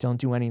don't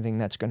do anything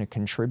that's going to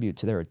contribute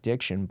to their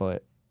addiction.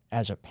 But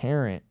as a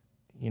parent,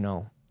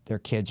 their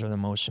kids are the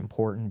most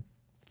important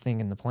thing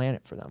in the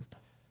planet for them,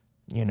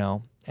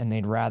 and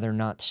they'd rather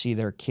not see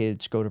their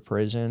kids go to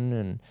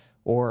prison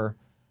or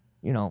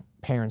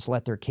parents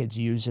let their kids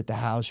use at the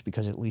house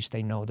because at least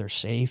they know they're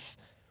safe.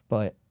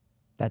 But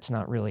that's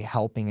not really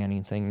helping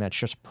anything. That's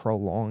just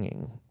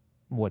prolonging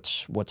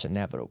what's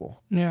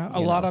inevitable. Yeah, a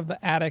lot of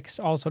addicts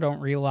also don't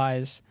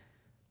realize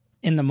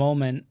in the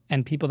moment,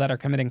 and people that are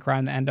committing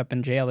crime that end up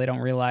in jail, they don't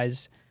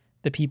realize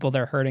the people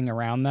they're hurting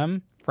around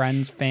them,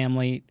 friends,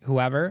 family,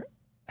 whoever.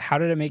 How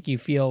did it make you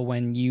feel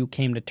when you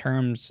came to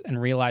terms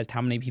and realized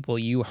how many people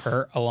you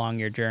hurt along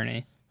your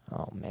journey?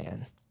 Oh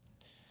man,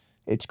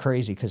 it's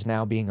crazy because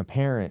now being a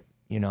parent,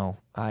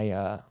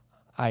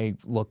 I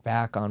look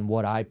back on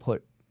what I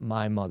put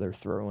my mother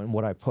through and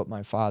what I put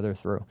my father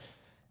through,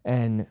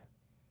 and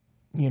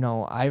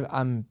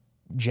I'm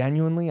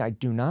genuinely, I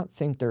do not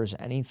think there's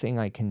anything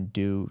I can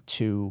do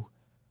to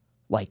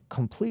like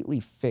completely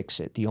fix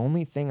it. The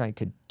only thing I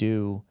could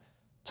do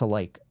to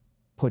like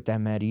put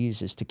them at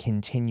ease is to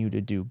continue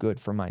to do good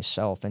for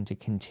myself and to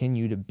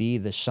continue to be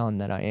the son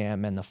that I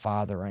am and the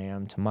father I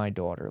am to my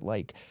daughter.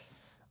 Like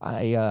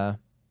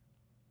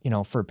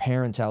for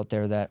parents out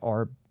there that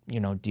are,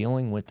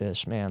 dealing with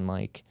this, man,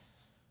 like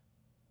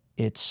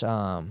it's,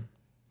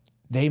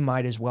 they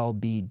might as well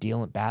be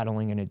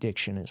battling an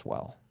addiction as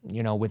well,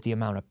 with the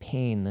amount of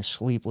pain, the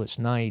sleepless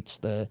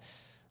nights,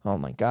 oh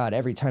my God,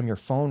 every time your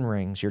phone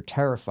rings, you're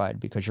terrified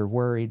because you're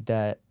worried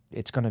that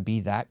it's going to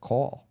be that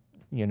call,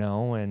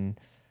 and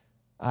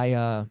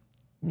I,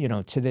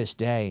 to this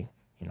day,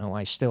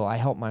 I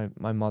help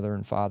my mother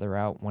and father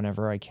out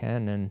whenever I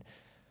can. And,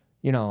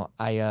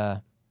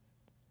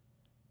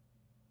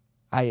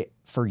 I,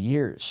 for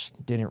years,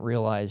 didn't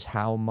realize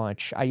how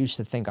much I used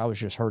to think I was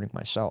just hurting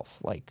myself,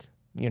 like,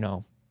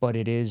 but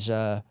it is,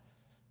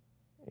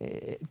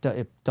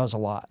 it does a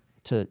lot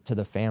to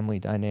the family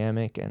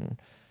dynamic. And,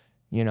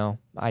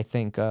 I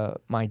think,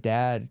 my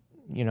dad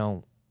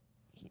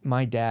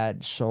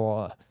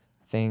saw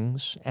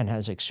things and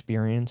has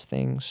experienced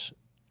things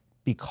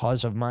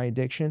because of my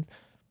addiction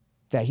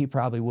that he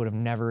probably would have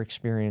never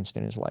experienced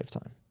in his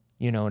lifetime.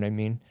 You know what I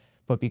mean?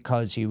 But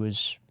because he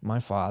was my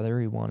father,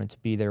 he wanted to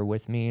be there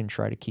with me and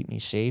try to keep me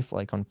safe.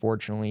 Like,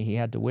 unfortunately, he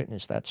had to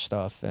witness that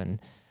stuff, and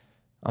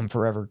I'm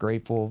forever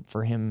grateful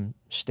for him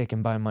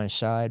sticking by my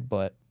side.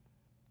 But,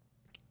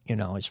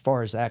 as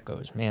far as that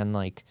goes, man,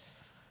 like,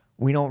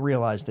 we don't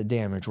realize the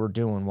damage we're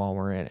doing while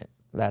we're in it.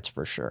 That's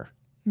for sure.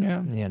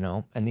 Yeah.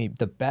 And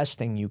the best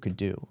thing you could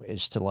do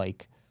is to,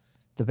 like,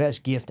 the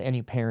best gift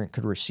any parent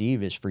could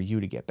receive is for you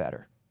to get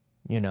better,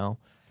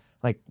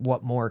 Like,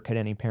 what more could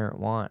any parent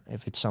want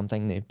if it's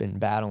something they've been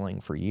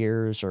battling for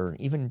years or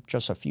even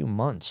just a few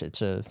months?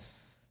 It's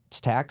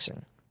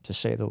taxing, to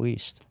say the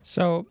least.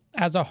 So,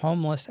 as a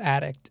homeless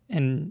addict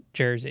in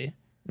Jersey,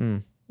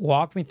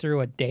 walk me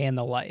through a day in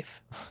the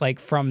life. Like,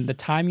 from the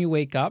time you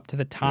wake up to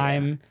the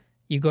time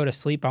you go to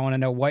sleep, I want to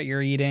know what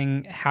you're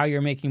eating, how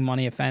you're making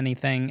money, if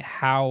anything,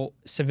 how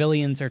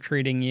civilians are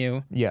treating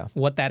you, Yeah.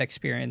 what that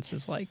experience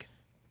is like.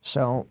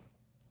 So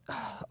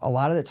a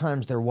lot of the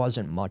times there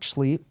wasn't much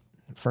sleep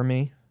for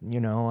me. You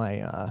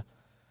know,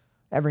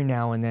 every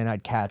now and then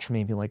I'd catch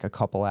maybe like a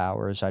couple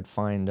hours. I'd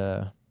find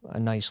a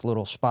nice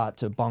little spot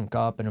to bunk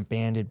up in an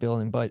abandoned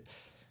building. But,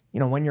 you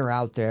know, when you're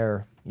out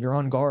there, you're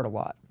on guard a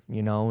lot,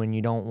 you know, and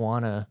you don't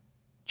want to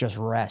just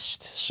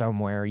rest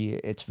somewhere.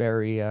 It's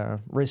very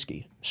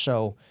risky.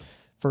 So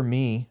for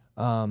me,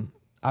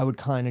 I would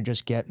kind of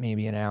just get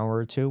maybe an hour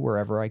or two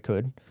wherever I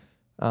could.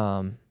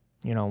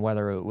 You know,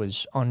 whether it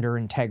was under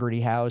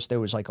Integrity House, there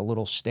was like a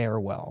little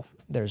stairwell.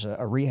 There's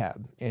a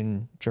rehab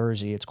in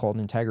Jersey. It's called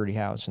Integrity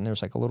House, and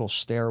there's like a little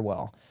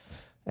stairwell.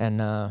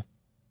 And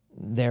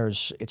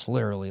it's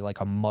literally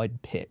like a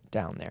mud pit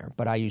down there.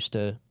 But I used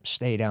to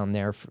stay down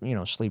there,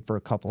 sleep for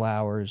a couple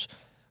hours,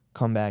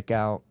 come back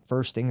out.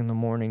 First thing in the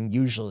morning,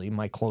 usually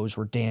my clothes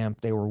were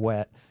damp, they were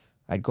wet.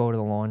 I'd go to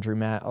the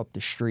laundromat up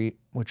the street,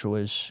 which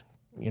was,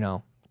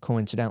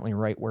 coincidentally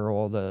right where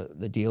all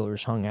the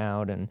dealers hung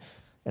out. And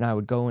I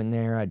would go in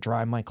there, I'd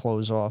dry my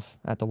clothes off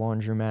at the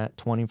laundromat,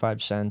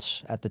 25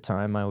 cents at the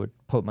time. I would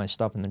put my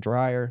stuff in the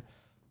dryer,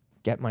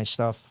 get my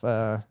stuff,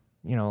 a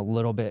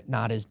little bit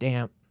not as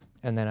damp,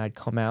 and then I'd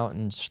come out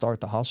and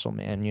start the hustle,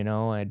 man.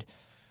 I'd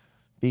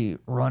be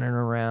running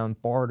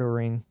around,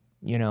 bartering,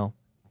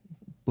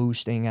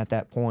 boosting at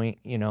that point.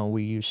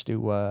 We used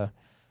to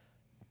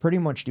pretty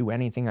much do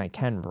anything I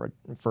can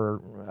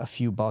for a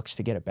few bucks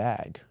to get a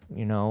bag.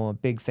 A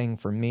big thing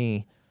for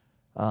me,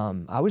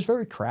 I was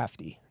very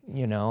crafty.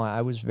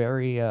 I was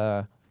very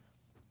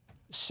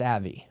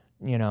savvy,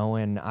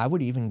 and I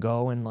would even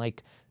go and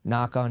like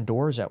knock on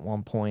doors at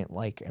one point,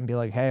 and be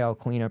like, hey, I'll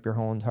clean up your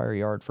whole entire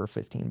yard for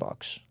 15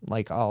 bucks.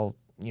 Like I'll,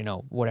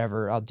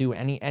 whatever, I'll do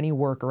any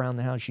work around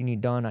the house you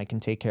need done. I can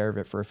take care of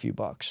it for a few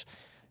bucks.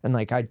 And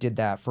like I did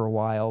that for a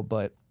while,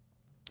 but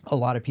a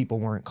lot of people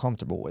weren't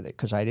comfortable with it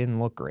because I didn't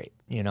look great.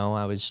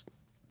 I was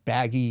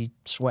baggy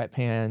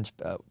sweatpants,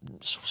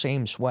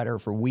 same sweater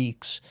for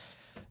weeks.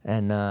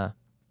 And,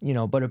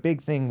 but a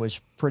big thing was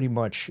pretty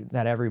much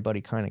that everybody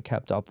kind of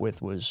kept up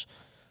with was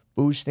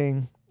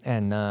boosting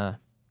and,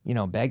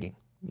 begging,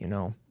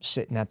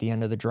 sitting at the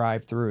end of the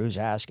drive-thrus,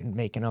 asking,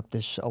 making up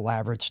this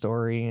elaborate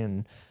story.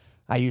 And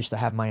I used to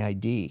have my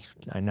ID.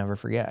 I never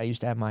forget. I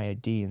used to have my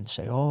ID and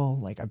say, oh,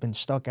 like I've been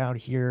stuck out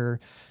here.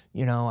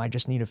 I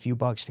just need a few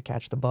bucks to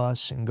catch the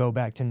bus and go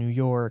back to New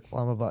York,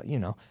 blah, blah,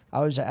 blah.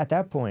 I was at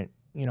that point,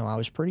 I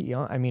was pretty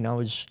young. I mean, I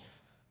was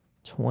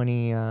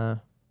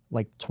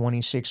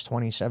 26,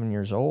 27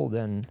 years old,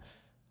 and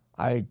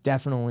I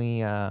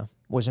definitely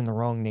was in the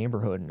wrong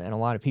neighborhood, and a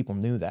lot of people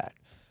knew that.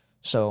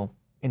 So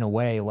in a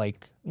way, a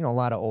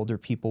lot of older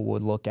people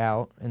would look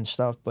out and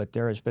stuff, but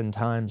there has been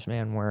times,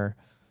 man, where,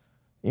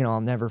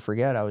 I'll never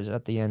forget, I was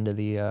at the end of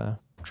the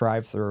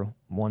drive-thru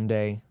one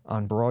day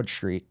on Broad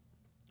Street,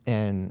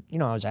 and,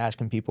 I was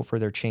asking people for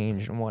their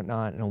change and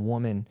whatnot, and a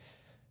woman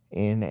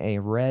in a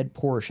red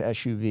Porsche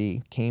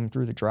SUV came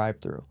through the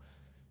drive-thru.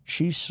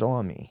 She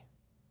saw me,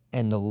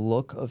 and the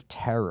look of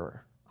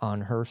terror on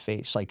her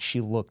face, like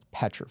she looked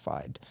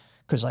petrified.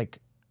 Because, and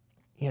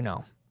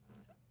when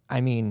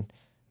I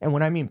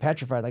mean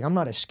petrified, like I'm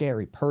not a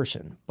scary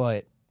person,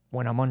 but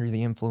when I'm under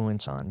the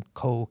influence on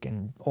coke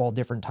and all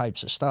different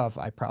types of stuff,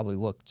 I probably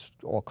looked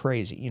all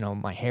crazy.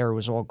 My hair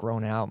was all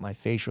grown out, my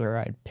facial hair,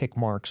 I had pick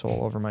marks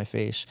all over my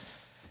face.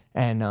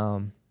 And,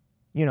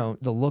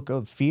 the look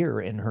of fear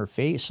in her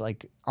face,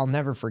 like I'll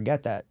never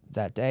forget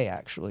that day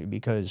actually,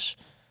 because,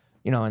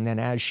 and then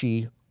as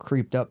she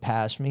creeped up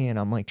past me and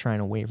I'm like trying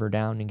to wave her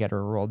down and get her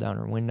to roll down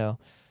her window,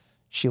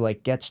 she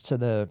like gets to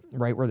the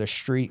right where the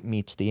street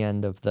meets the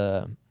end of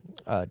the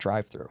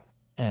drive-thru,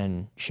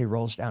 and she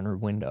rolls down her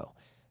window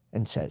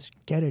and says,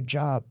 get a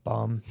job,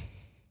 bum.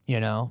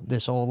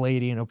 This old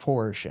lady in a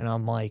Porsche. And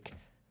I'm like,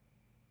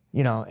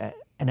 and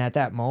at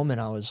that moment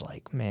I was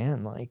like,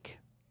 man, like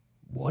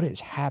what has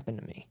happened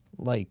to me?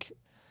 Like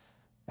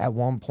at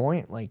one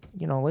point, like,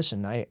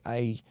 listen,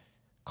 I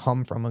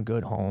come from a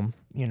good home.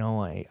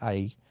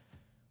 I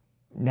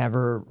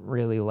never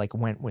really like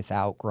went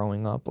without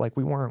growing up. Like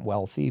we weren't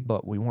wealthy,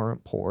 but we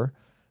weren't poor.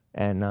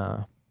 And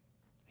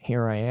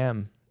here I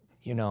am,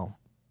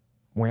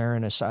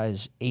 wearing a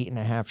size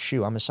 8.5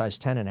 shoe. I'm a size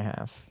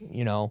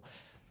 10.5,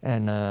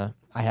 and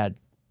I had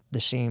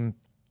the same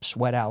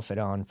sweat outfit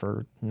on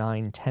for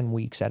 9-10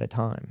 weeks at a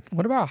time.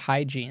 What about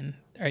hygiene?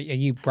 Are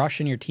you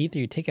brushing your teeth? Are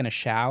you taking a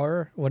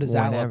shower? What does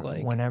that look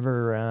like?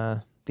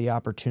 Whenever the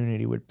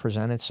opportunity would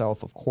present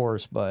itself, of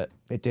course, but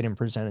it didn't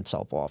present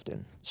itself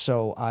often.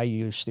 So I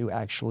used to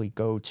actually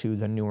go to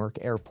the Newark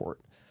airport.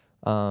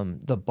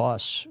 The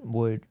bus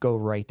would go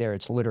right there.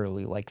 It's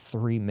literally like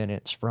 5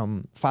 minutes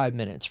from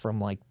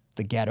like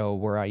the ghetto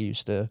where I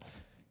used to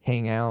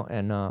hang out.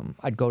 And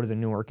I'd go to the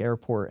Newark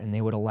airport and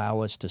they would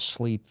allow us to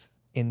sleep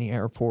in the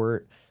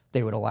airport.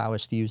 They would allow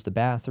us to use the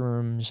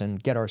bathrooms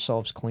and get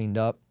ourselves cleaned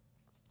up.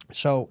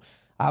 So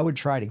I would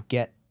try to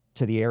get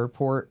to the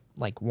airport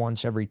like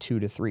once every 2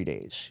 to 3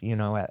 days,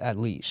 at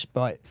least.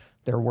 But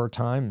there were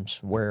times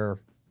where,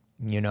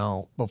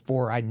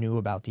 before I knew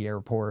about the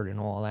airport and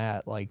all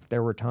that, like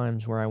there were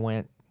times where I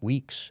went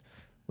weeks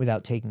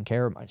without taking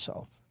care of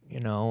myself,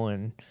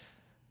 and,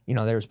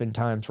 there's been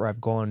times where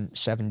I've gone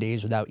 7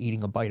 days without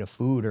eating a bite of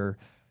food or,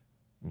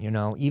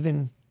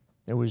 even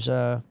there was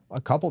a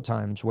couple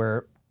times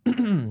where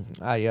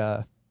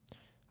I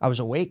was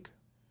awake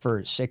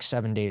for 6,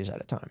 7 days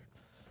at a time.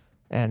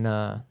 And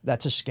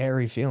that's a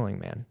scary feeling,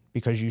 man,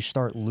 because you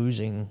start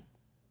losing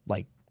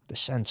like the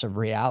sense of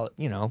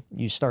reality,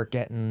 you start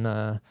getting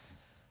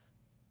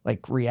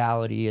like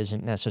reality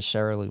isn't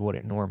necessarily what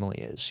it normally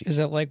is. Is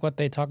it like what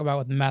they talk about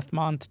with meth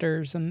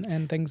monsters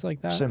and things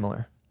like that?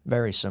 Similar,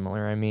 very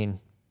similar. I mean,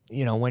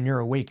 when you're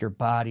awake, your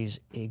body's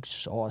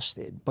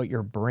exhausted, but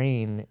your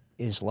brain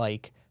is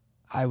like,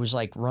 I was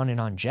like running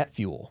on jet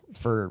fuel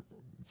for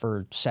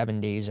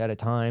 7 days at a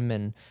time,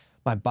 and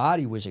my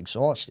body was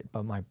exhausted,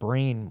 but my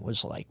brain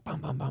was like,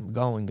 bum, bum, bum,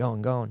 going,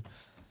 going, going.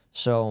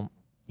 So,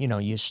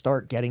 you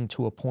start getting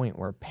to a point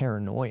where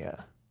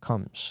paranoia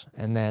comes.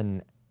 And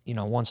then,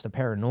 once the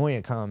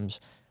paranoia comes,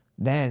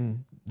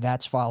 then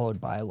that's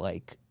followed by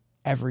like,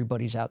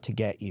 everybody's out to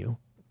get you.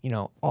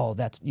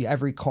 That's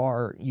every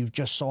car, you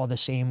just saw the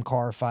same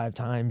car 5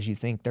 times. You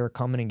think they're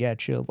coming to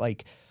get you.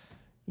 Like,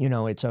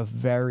 it's a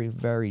very,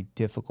 very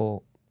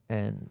difficult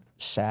and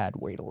sad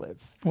way to live.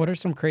 What are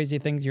some crazy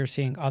things you're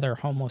seeing other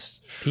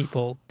homeless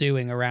people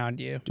doing around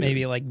you? Dude.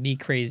 Maybe like the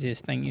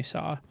craziest thing you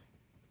saw.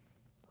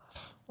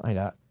 I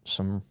got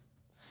some.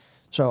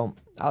 So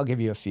I'll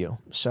give you a few.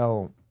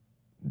 So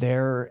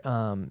there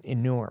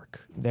in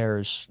Newark,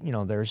 there's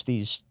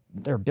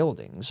there are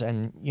buildings,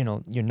 and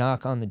you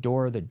knock on the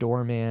door, the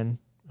doorman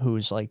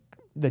who's like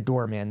the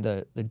doorman,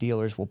 the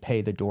dealers will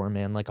pay the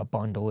doorman like a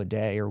bundle a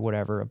day or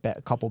whatever,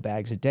 a couple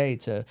bags a day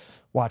to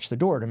watch the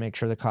door to make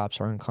sure the cops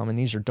aren't coming.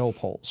 These are dope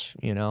holes,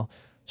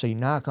 So you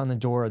knock on the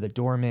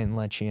doorman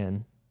lets you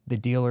in, the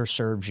dealer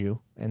serves you,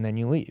 and then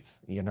you leave,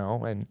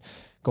 and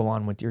go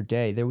on with your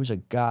day. There was a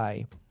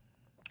guy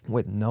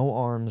with no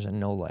arms and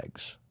no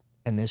legs,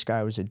 and this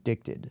guy was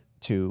addicted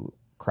to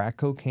crack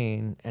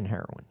cocaine and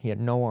heroin. He had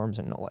no arms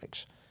and no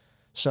legs.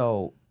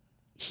 So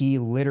he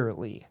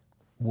literally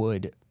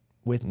would,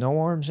 with no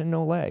arms and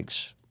no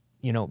legs,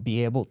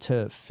 be able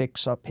to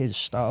fix up his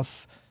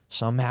stuff,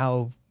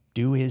 somehow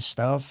do his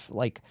stuff.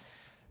 Like,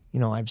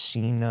 I've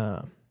seen,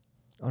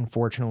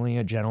 unfortunately,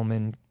 a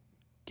gentleman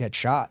get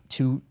shot.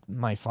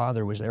 My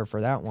father was there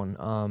for that one.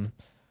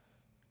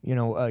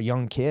 A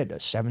young kid, a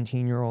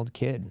 17-year-old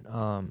kid,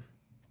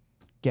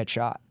 get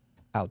shot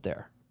out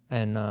there.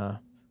 And,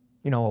 a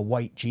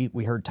white Jeep,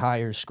 we heard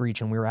tires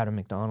screeching. We were at a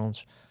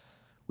McDonald's.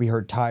 We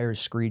heard tires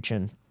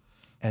screeching,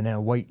 and then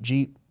a white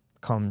Jeep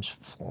comes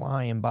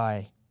flying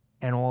by,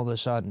 and all of a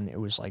sudden it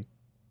was like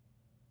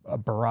a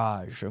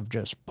barrage of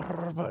just,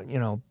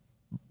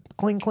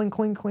 clink, clink,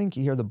 clink, clink.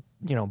 You hear the,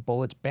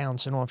 bullets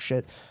bouncing off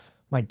shit.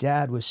 My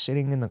dad was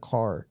sitting in the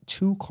car,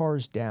 2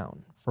 cars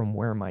down from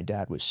where my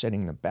dad was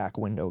sitting. The back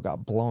window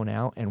got blown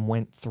out and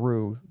went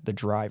through the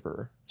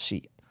driver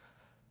seat.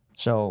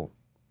 So,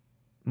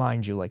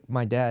 mind you, like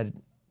my dad,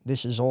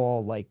 this is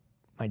all like,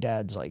 my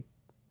dad's like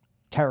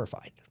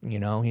terrified,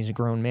 he's a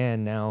grown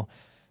man now,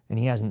 and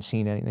he hasn't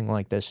seen anything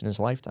like this in his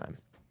lifetime.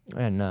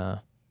 And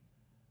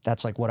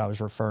that's like what I was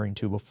referring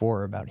to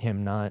before about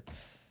him not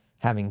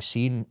having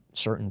seen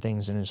certain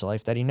things in his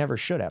life that he never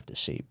should have to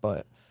see.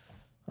 But,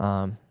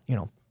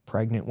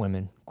 pregnant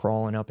women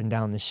crawling up and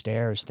down the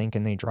stairs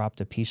thinking they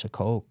dropped a piece of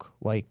coke,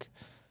 like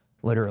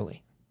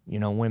literally,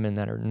 women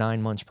that are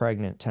 9 months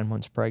pregnant, 10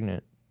 months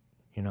pregnant,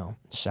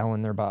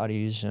 selling their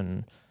bodies.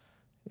 And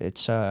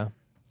it's a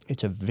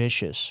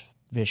vicious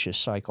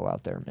cycle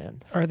out there,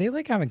 man. Are they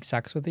like having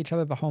sex with each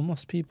other, the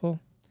homeless people?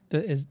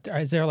 Is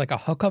there like a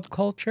hookup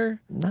culture?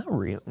 Not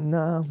really.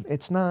 No,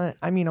 it's not.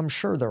 I mean, I'm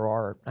sure there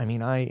are. I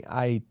mean,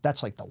 I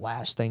that's like the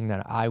last thing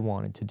that I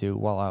wanted to do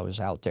while I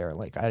was out there.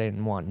 Like, I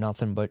didn't want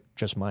nothing but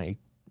just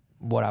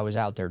what I was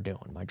out there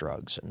doing, my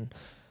drugs.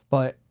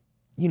 But,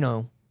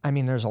 I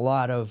mean, there's a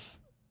lot of,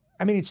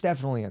 it's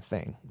definitely a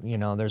thing.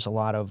 There's a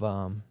lot of,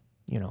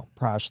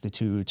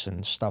 prostitutes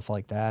and stuff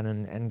like that.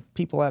 And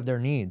people have their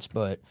needs.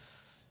 But,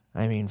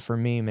 I mean, for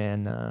me,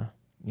 man,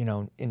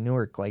 in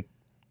Newark, like,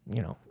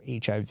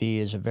 HIV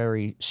is a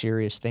very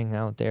serious thing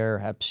out there.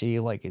 Hep C,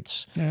 like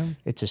it's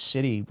a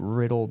city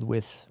riddled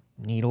with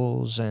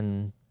needles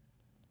and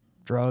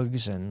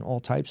drugs and all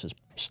types of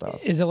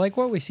stuff. Is it like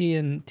what we see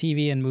in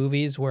TV and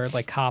movies where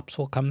like cops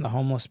will come to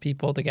homeless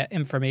people to get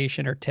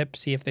information or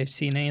tips, see if they've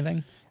seen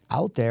anything?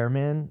 Out there,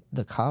 man,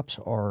 the cops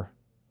are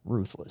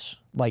ruthless.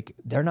 Like,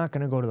 they're not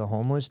going to go to the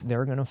homeless.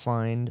 They're going to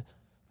find,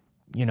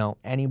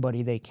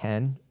 anybody they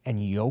can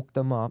and yoke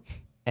them up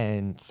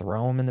and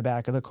throw them in the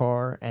back of the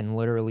car and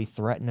literally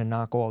threaten to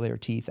knock all their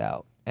teeth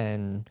out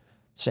and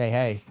say,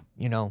 hey,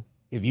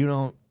 if you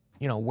don't,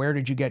 where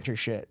did you get your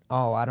shit?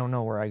 Oh, I don't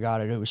know where I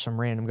got it. It was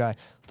some random guy.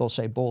 They'll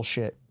say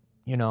bullshit,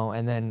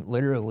 and then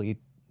literally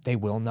they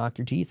will knock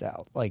your teeth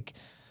out. Like,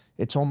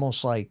 it's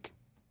almost like,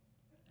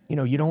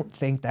 you don't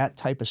think that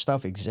type of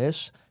stuff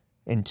exists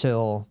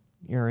until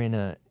you're in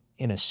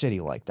a city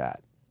like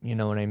that. You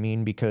know what I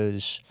mean?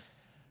 Because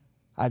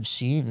I've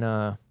seen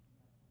it.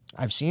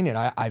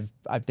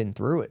 I've been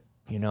through it.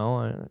 You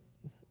know,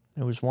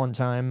 there was one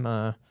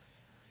time,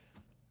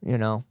 you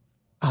know,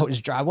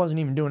 I wasn't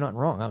even doing nothing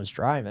wrong. I was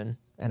driving,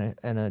 and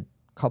a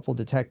couple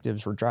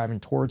detectives were driving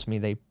towards me.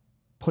 They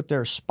put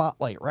their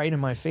spotlight right in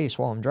my face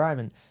while I'm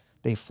driving.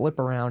 They flip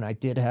around. I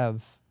did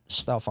have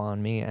stuff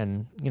on me,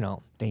 and, you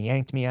know, they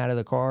yanked me out of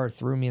the car,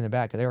 threw me in the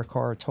back of their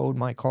car, towed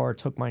my car,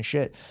 took my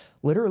shit,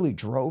 literally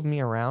drove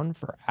me around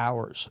for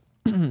hours,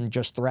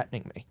 just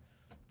threatening me,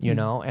 you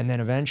know, and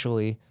then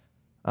eventually,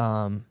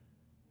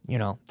 you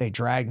know, they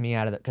dragged me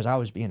out of it because I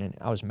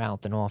was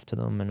mouthing off to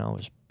them and I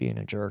was being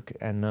a jerk,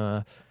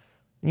 and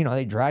you know,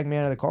 they dragged me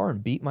out of the car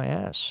and beat my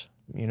ass,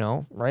 you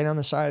know, right on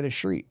the side of the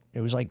street.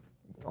 It was like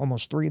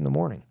almost 3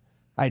 a.m.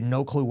 I had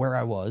no clue where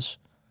I was.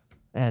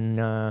 And,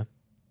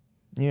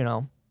 you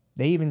know,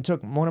 they even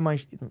took one of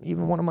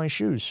my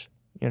shoes,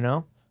 you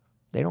know,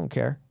 they don't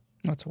care.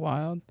 That's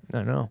wild.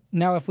 I know.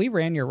 Now, if we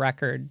ran your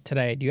record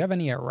today, do you have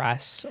any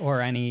arrests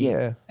or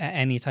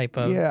any type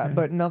of? Yeah,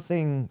 but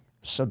nothing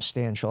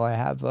substantial. I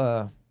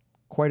have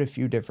quite a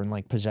few different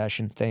like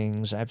possession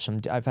things.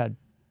 I've had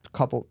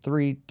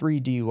three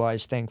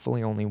DUIs.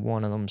 Thankfully, only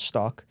one of them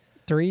stuck.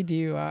 3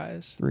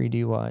 DUIs. 3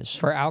 DUIs.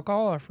 For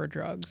alcohol or for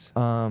drugs?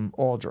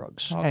 All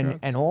drugs. Drugs.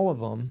 And all of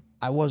them,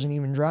 I wasn't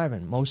even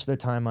driving. Most of the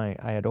time I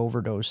had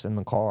overdosed in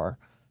the car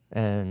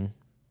and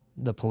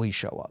the police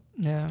show up.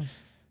 Yeah.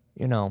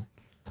 You know,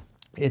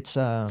 it's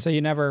So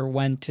you never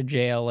went to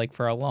jail like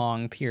for a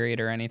long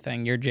period or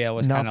anything? Your jail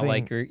was kind of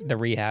like the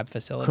rehab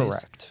facilities?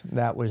 Correct.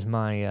 That was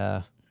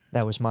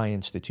my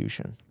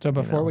institution. So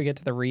before we get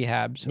to the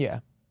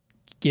rehabs,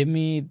 give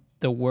me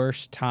the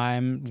worst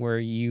time where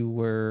you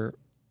were,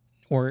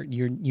 or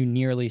you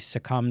nearly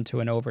succumbed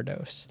to an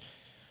overdose.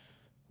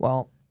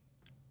 Well,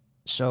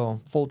 so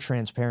full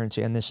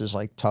transparency, and this is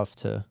like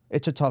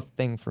it's a tough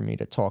thing for me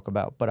to talk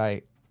about, but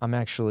I'm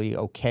actually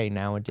okay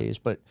nowadays.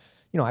 But,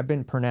 you know, I've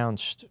been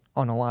pronounced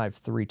unalive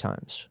 3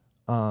 times.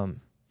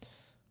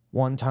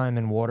 One time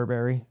in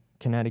Waterbury,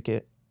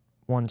 Connecticut,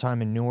 one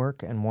time in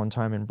Newark, and one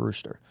time in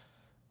Brewster.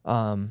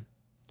 You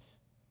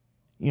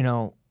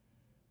know,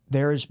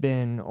 there's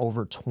been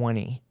over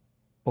 20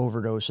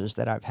 overdoses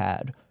that I've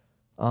had.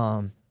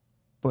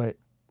 But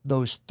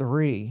those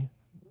 3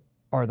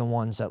 are the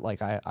ones that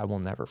like I will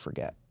never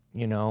forget,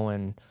 you know,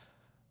 and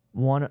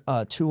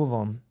 2 of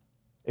them,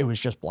 it was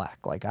just black.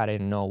 Like I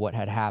didn't know what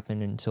had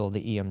happened until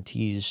the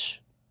EMTs,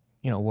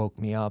 you know, woke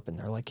me up and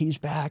they're like, he's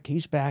back.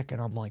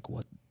 And I'm like,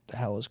 what the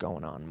hell is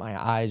going on?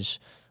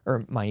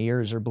 My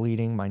ears are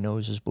bleeding. My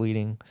nose is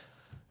bleeding.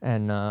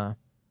 And,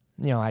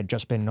 you know, I'd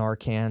just been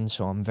Narcan,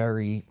 so I'm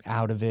very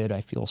out of it.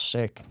 I feel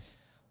sick.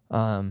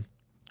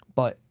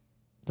 But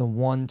the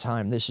one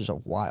time, this is a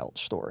wild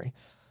story.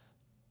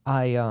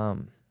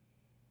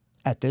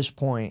 At this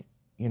point,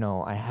 you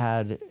know,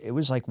 it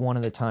was like one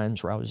of the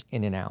times where I was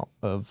in and out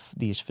of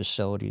these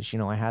facilities. You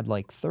know, I had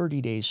like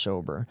 30 days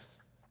sober.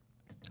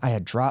 I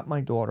had dropped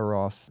my daughter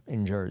off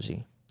in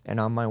Jersey.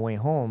 And on my way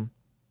home,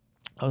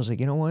 I was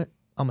like, you know what?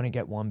 I'm going to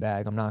get one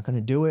bag. I'm not going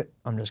to do it.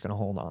 I'm just going to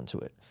hold on to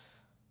it.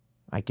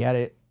 I get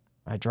it.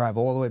 I drive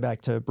all the way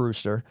back to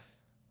Brewster.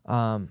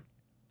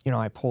 You know,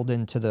 I pulled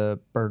into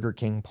the Burger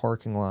King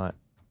parking lot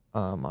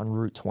on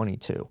Route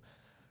 22.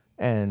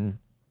 And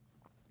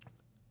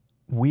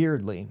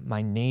weirdly,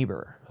 my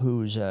neighbor,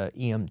 who's a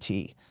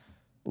EMT,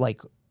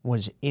 like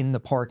was in the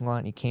parking lot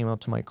and he came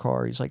up to my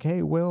car. He's like,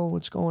 hey, Will,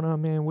 what's going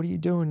on, man? What are you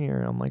doing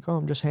here? I'm like, oh,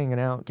 I'm just hanging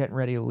out, getting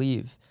ready to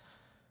leave.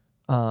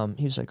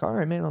 He's like, all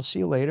right, man, I'll see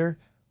you later.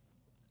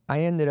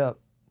 I ended up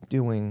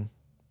doing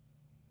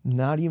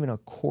not even a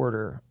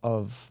quarter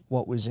of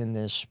what was in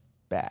this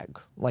bag.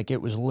 Like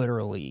it was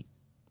literally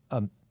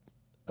a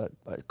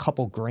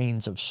couple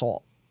grains of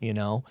salt, you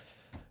know?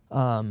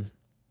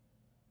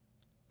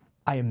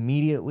 I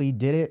immediately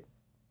did it.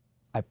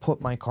 I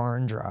put my car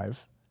in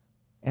drive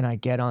and I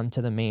get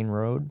onto the main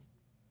road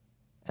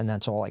and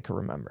that's all I could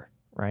remember,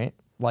 right?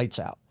 Lights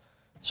out.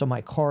 So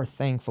my car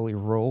thankfully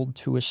rolled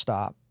to a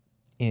stop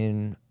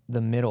in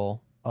the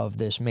middle of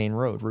this main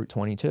road, Route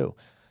 22.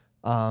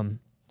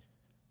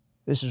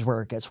 This is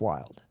where it gets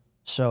wild.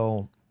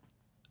 So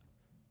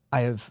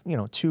I have, you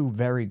know, 2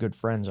 very good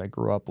friends I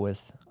grew up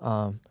with.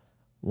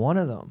 One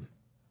of them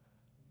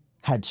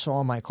had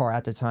saw my car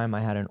at the time.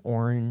 I had an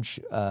orange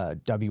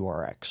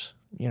WRX,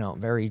 you know,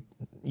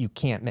 you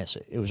can't miss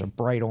it. It was a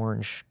bright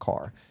orange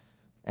car.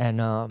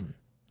 And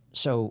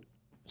so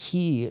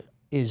he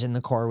is in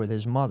the car with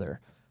his mother.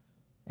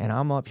 And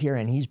I'm up here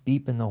and he's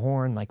beeping the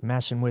horn, like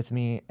messing with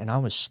me. And I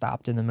was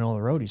stopped in the middle of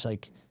the road. He's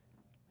like,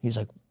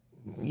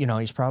 you know,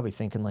 he's probably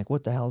thinking like,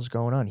 what the hell's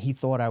going on? He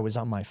thought I was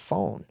on my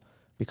phone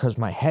because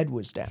my head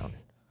was down.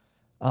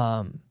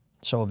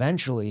 So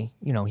eventually,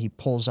 you know, he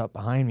pulls up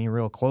behind me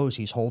real close.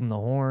 He's holding the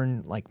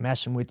horn, like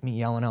messing with me,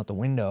 yelling out the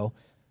window.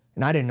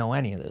 And I didn't know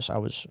any of this. I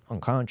was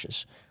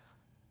unconscious.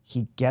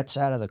 He gets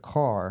out of the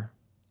car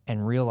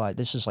and realized,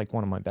 this is like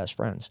one of my best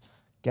friends,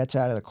 gets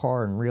out of the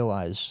car and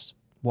realized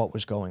what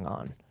was going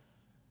on.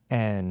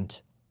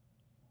 And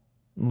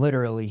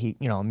literally,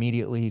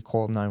 immediately he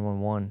called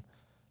 911.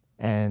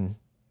 And,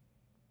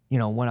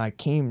 when I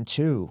came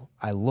to,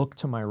 I looked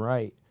to my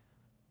right.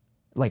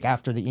 Like,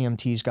 after the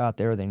EMTs got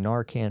there, they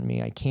Narcaned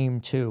me. I came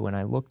to, and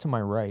I looked to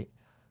my right,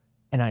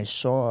 and I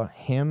saw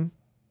him,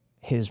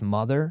 his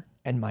mother,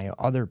 and my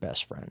other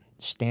best friend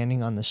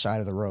standing on the side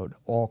of the road,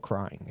 all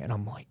crying. And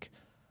I'm like,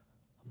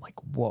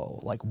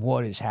 whoa, like,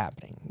 what is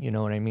happening? You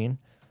know what I mean?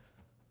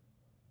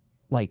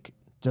 Like,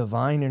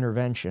 divine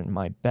intervention,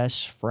 my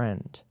best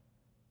friend,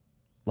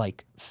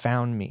 like,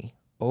 found me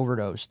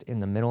overdosed in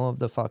the middle of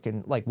the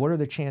fucking, like, what are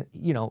the chance,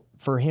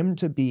 for him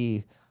to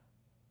be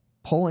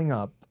pulling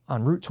up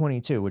on Route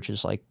 22, which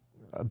is like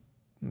a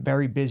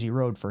very busy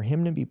road, for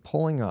him to be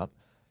pulling up,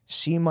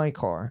 see my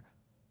car,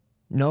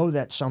 know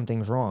that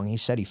something's wrong. He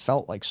said he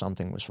felt like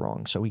something was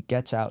wrong. So he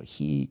gets out,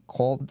 he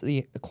called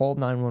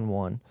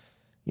 911.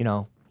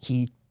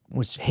 He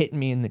was hitting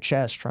me in the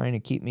chest, trying to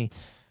keep me.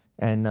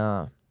 And,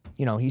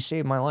 he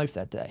saved my life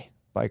that day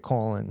by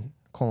calling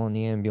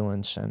the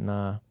ambulance and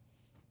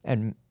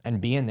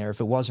being there. If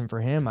it wasn't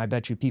for him, I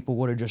bet you people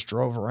would have just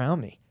drove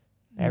around me.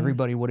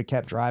 Everybody would have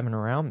kept driving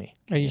around me.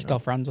 Are you still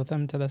friends with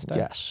him to this day?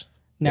 Yes.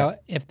 Now, Yeah.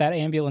 if that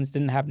ambulance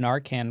didn't have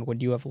Narcan,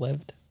 would you have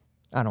lived?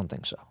 I don't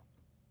think so.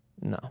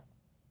 No,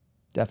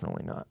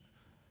 definitely not.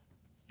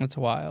 That's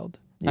wild.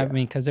 Yeah. I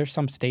mean, because there's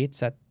some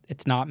states that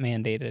it's not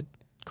mandated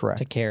Correct.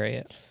 to carry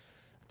it.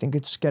 I think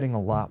it's getting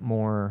a lot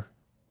more,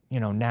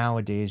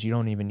 nowadays you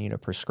don't even need a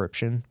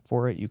prescription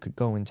for it. You could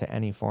go into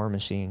any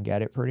pharmacy and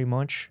get it pretty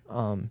much.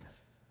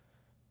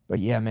 But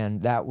yeah, man,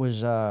 that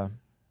was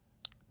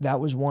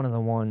one of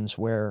the ones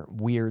where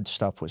weird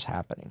stuff was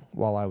happening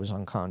while I was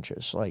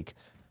unconscious. Like,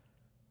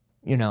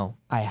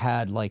 I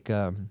had like,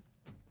 I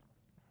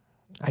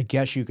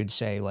guess you could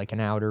say like an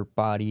outer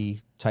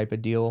body type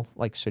of deal,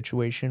 like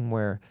situation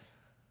where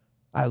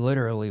I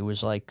literally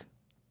was like,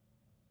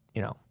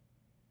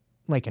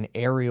 like an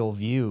aerial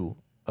view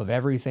of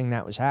everything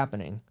that was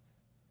happening.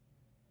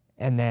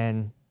 And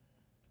then,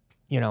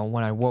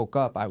 when I woke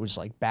up, I was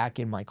like back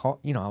in my car,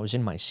 I was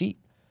in my seat.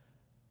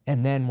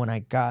 And then when I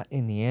got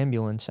in the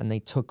ambulance and they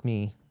took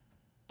me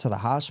to the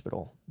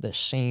hospital, the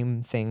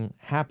same thing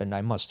happened.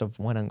 I must have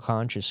went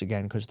unconscious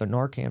again because the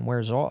Narcan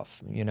wears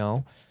off,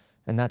 And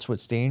that's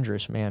what's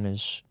dangerous, man,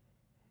 is,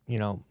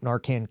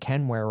 Narcan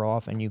can wear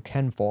off and you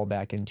can fall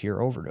back into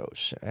your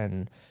overdose.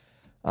 And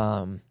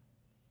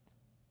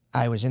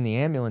I was in the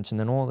ambulance and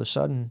then all of a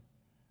sudden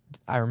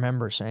I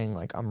remember saying,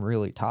 like, I'm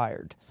really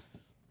tired.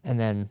 And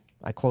then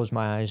I closed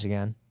my eyes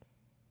again.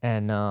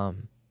 And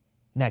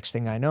next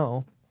thing I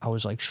know, I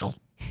was like,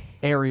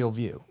 aerial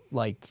view,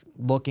 like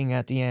looking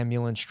at the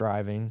ambulance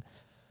driving.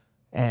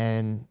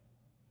 And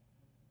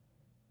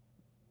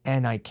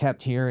I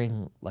kept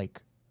hearing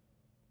like,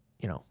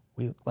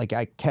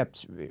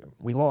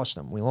 we lost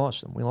them.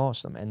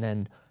 And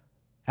then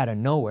out of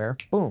nowhere,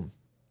 boom,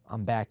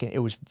 I'm back. It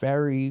was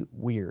very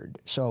weird.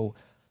 So,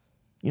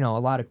 a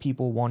lot of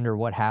people wonder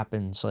what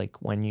happens. Like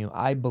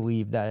I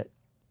believe that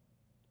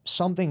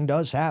something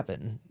does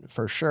happen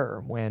for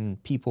sure when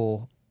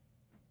people,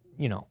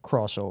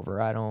 cross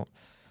over.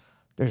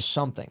 There's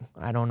something,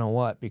 I don't know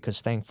what,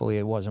 because thankfully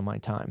it wasn't my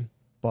time.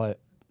 But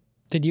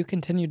did you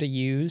continue to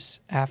use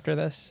after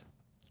this?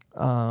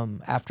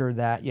 After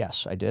that,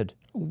 yes, I did.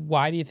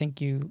 Why do you think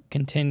you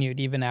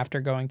continued even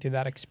after going through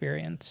that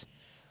experience?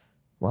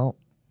 Well,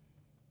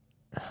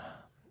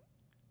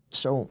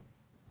 so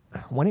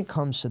when it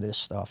comes to this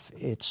stuff,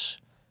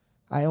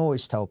 I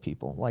always tell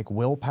people, like,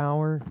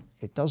 willpower,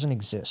 it doesn't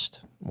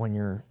exist when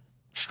you're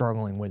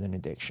struggling with an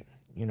addiction.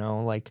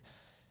 Like,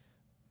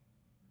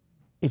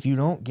 if you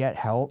don't get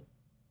help,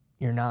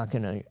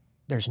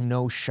 there's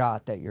no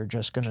shot that you're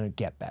just going to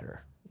get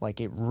better. Like,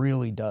 it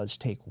really does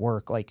take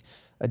work. Like,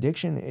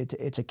 addiction,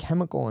 it's a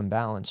chemical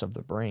imbalance of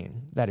the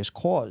brain that is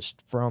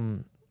caused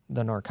from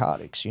the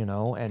narcotics,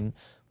 and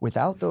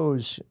without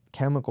those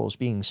chemicals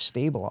being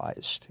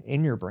stabilized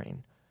in your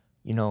brain,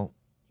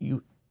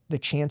 the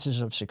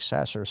chances of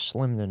success are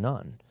slim to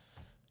none,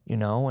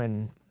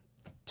 and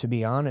to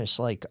be honest,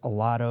 like a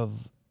lot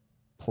of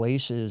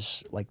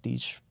places, like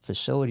these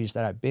facilities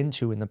that I've been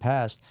to in the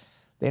past,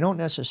 they don't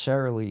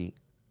necessarily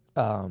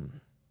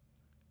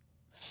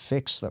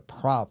fix the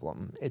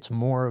problem. It's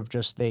more of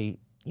just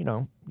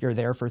you're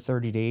there for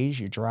 30 days,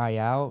 you dry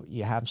out,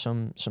 you have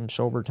some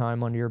sober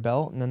time under your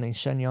belt, and then they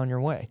send you on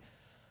your way.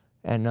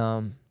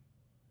 And,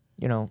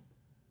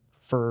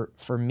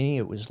 for me,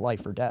 it was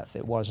life or death.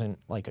 It wasn't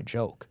like a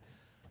joke.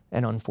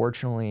 And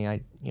unfortunately,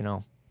 I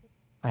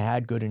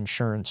had good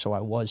insurance, so I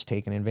was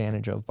taken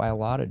advantage of by a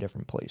lot of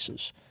different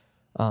places.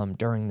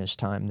 During this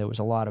time, there was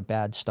a lot of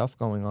bad stuff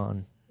going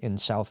on in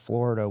South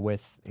Florida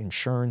with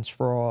insurance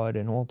fraud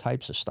and all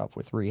types of stuff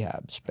with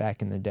rehabs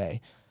back in the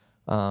day.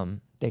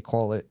 They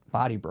call it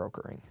body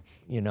brokering,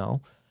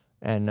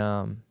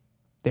 and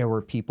there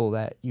were people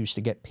that used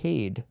to get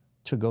paid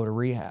to go to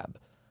rehab,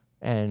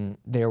 and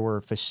there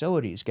were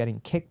facilities getting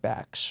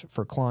kickbacks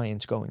for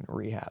clients going to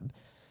rehab.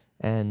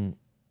 And,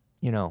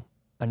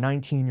 a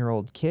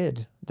 19-year-old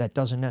kid that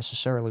doesn't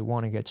necessarily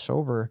want to get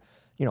sober,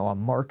 you know, a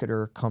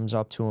marketer comes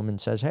up to him and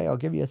says, hey, I'll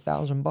give you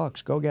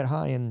 $1,000, go get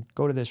high and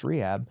go to this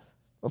rehab,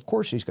 of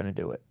course he's going to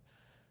do it,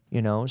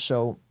 you know?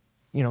 So,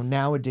 you know,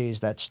 nowadays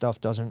that stuff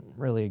doesn't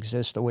really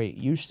exist the way it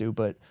used to,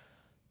 but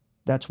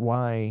that's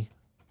why,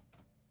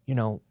 you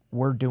know,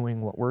 we're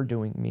doing what we're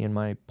doing. Me and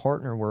my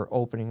partner, we're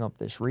opening up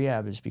this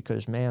rehab is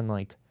because, man,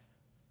 like,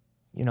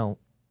 you know,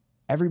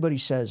 everybody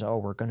says, oh,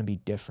 we're going to be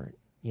different,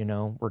 you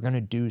know, we're going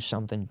to do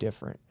something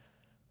different.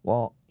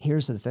 Well,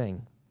 here's the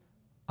thing.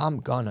 I'm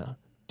gonna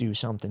do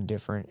something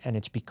different, and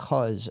it's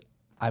because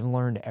I've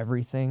learned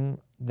everything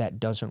that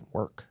doesn't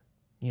work,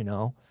 you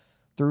know?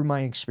 Through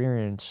my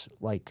experience,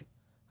 like,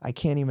 I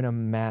can't even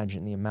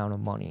imagine the amount of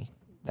money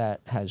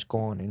that has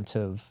gone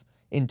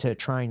into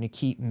trying to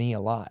keep me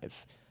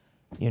alive,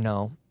 you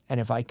know? And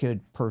if I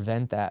could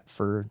prevent that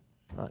for,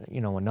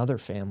 you know, another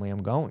family,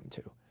 I'm going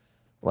to.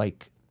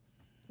 Like,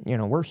 you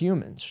know, we're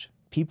humans.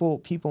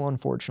 People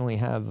unfortunately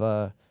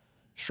have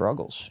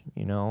struggles,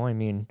 you know? I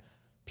mean,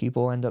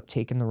 people end up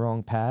taking the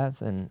wrong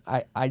path, and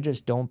I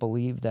just don't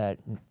believe that,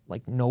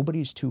 like,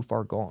 nobody's too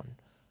far gone.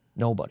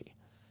 Nobody.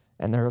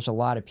 And there's a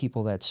lot of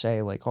people that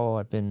say, like, oh,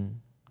 I've been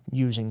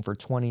using for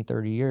 20,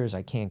 30 years,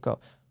 I can't go.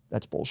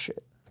 That's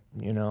bullshit,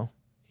 you know?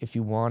 If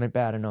you want it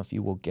bad enough,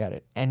 you will get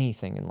it.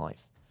 Anything in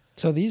life.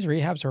 So these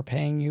rehabs are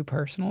paying you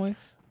personally?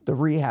 The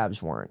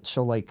rehabs weren't.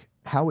 So, like,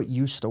 how it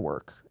used to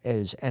work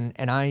is, and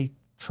I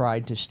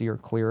tried to steer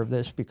clear of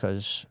this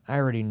because I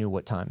already knew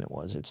what time it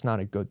was. It's not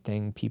a good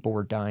thing. People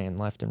were dying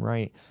left and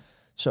right.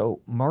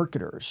 So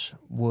marketers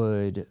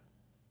would,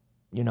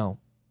 you know,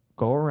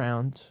 go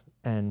around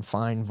and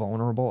find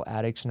vulnerable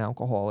addicts and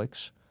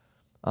alcoholics.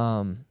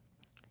 You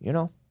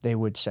know, they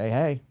would say,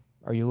 hey,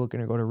 are you looking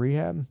to go to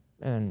rehab?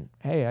 And,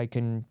 hey, I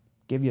can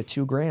give you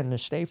 $2,000 to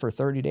stay for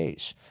 30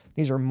 days.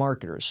 These are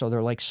marketers, so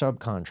they're like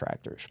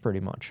subcontractors pretty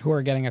much. Who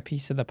are getting a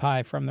piece of the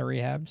pie from the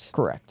rehabs?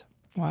 Correct.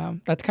 Wow.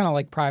 That's kind of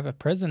like private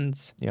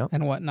prisons Yep.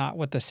 and whatnot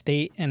with the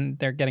state, and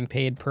they're getting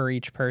paid per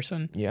each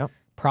person. Yep.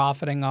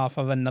 Profiting off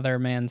of another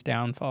man's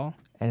downfall.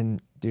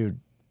 And, dude,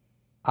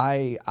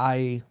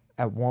 I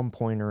at one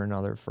point or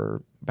another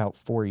for about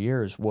 4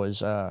 years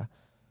was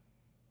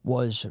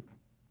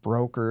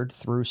brokered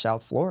through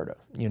South Florida.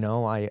 You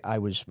know,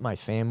 my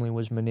family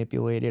was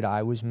manipulated.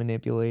 I was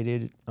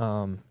manipulated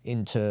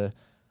into,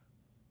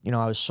 you know,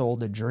 I was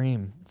sold a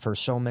dream for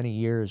so many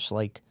years.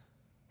 Like,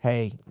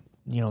 hey,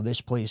 you know, this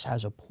place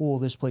has a pool.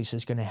 This place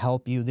is going to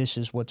help you. This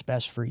is what's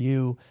best for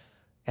you.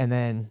 And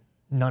then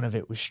none of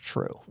it was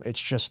true. It's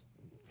just,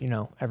 you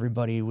know,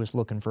 everybody was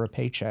looking for a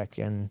paycheck.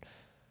 And,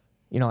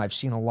 you know, I've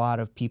seen a lot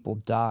of people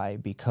die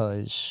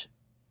because,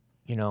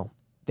 you know,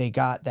 they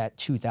got that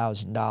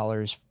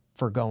 $2,000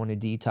 for going to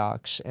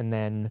detox, and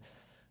then,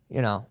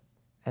 you know,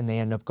 and they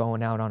end up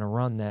going out on a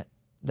run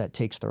that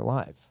takes their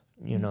life,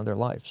 you know, their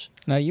lives.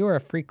 Now, you are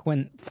a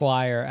frequent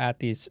flyer at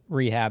these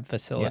rehab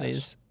facilities.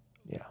 Yes.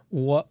 Yeah.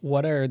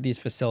 What are these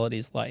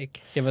facilities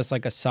like? Give us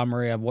like a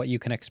summary of what you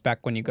can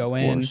expect when you go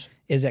in.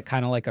 Is it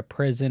kind of like a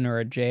prison or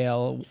a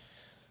jail?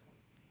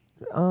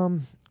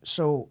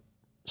 So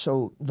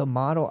the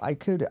model,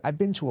 I've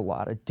been to a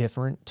lot of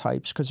different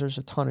types because there's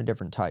a ton of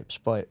different types,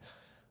 but,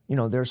 you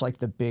know, there's like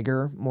the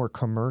bigger, more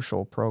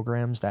commercial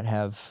programs that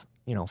have,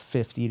 you know,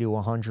 50 to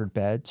 100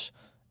 beds.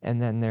 And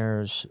then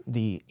there's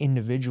the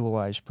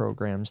individualized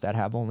programs that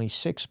have only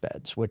 6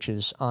 beds, which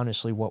is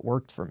honestly what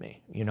worked for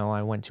me. You know,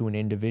 I went to an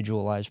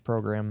individualized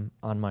program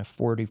on my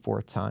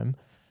 44th time,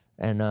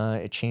 and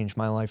it changed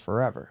my life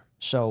forever.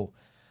 So,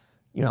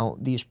 you know,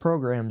 these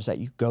programs that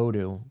you go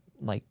to,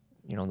 like,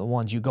 you know, the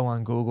ones you go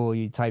on Google,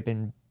 you type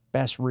in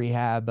best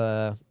rehab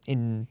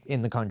in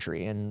the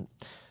country, and,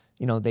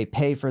 you know, they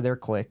pay for their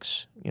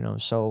clicks, you know,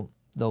 so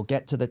they'll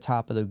get to the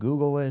top of the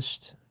Google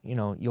list. You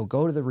know, you'll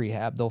go to the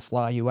rehab, they'll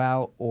fly you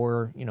out,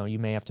 or, you know, you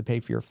may have to pay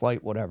for your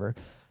flight, whatever.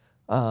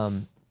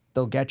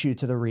 They'll get you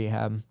to the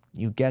rehab.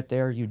 You get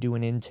there, you do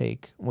an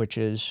intake, which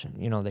is,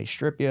 you know, they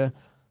strip you.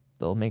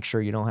 They'll make sure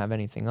you don't have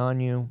anything on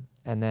you.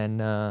 And then,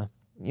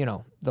 you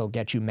know, they'll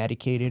get you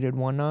medicated and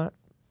whatnot.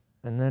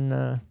 And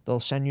then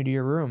they'll send you to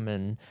your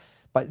room.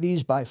 But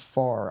these by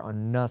far are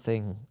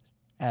nothing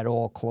at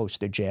all close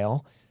to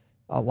jail.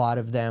 A lot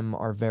of them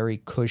are very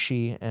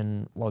cushy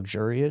and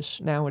luxurious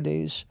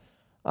nowadays.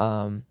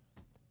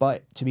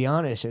 But to be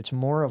honest, it's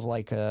more of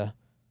like a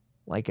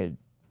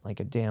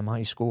damn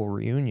high school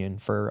reunion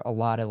for a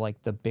lot of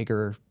like the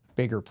bigger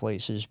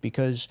places,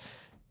 because,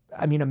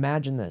 I mean,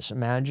 imagine this.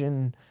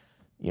 Imagine,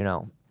 you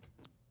know,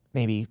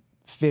 maybe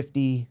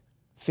 50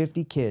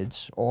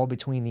 kids, all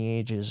between the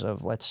ages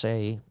of, let's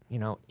say, you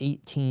know,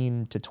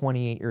 18 to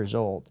 28 years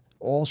old,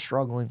 all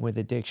struggling with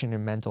addiction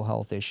and mental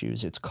health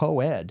issues. It's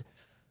co-ed,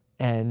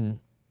 and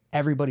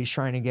everybody's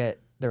trying to get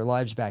their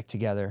lives back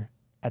together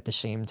at the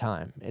same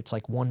time. It's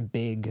like one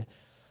big,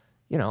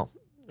 you know,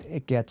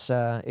 it gets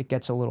a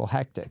little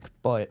hectic,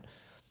 but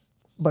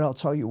I'll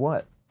tell you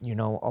what, you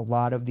know, a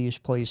lot of these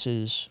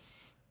places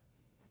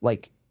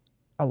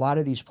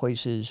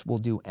will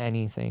do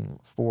anything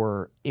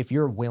for, if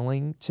you're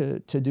willing to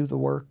do the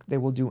work, they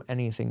will do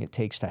anything it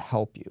takes to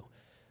help you.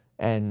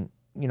 And,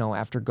 you know,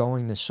 after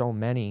going to so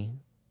many,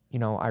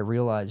 I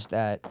realized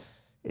that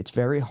it's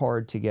very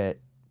hard to get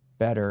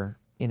better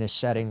in a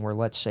setting where,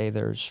 let's say,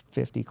 there's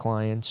 50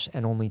 clients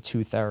and only 2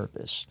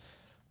 therapists.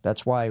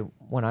 That's why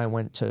when I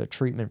went to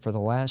treatment for the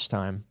last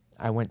time,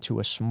 I went to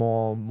a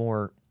small,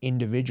 more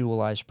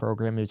individualized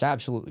program. It was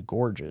absolutely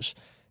gorgeous.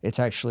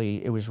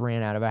 It was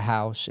ran out of a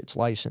house. It's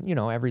licensed,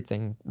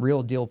 everything,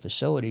 real deal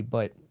facility,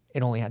 but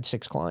it only had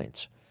 6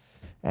 clients.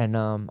 And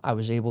I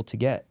was able to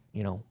get,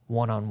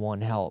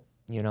 one-on-one help.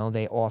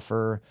 They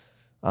offer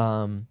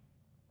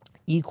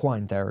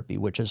equine therapy,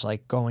 which is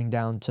like going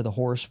down to the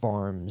horse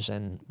farms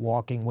and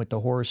walking with the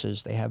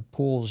horses. They have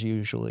pools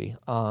usually.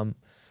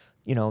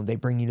 They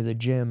bring you to the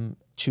gym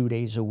 2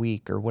 days a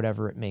week or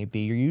whatever it may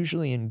be. You're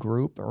usually in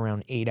group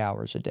around 8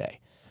 hours a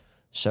day.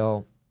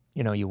 So,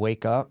 you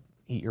wake up,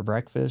 eat your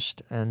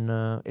breakfast, and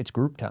it's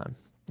group time.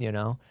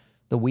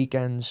 The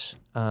weekends,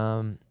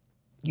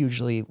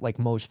 usually, like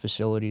most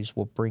facilities,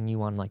 will bring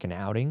you on like an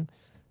outing.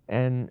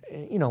 And,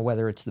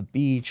 whether it's the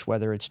beach,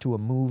 whether it's to a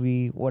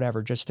movie,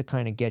 whatever, just to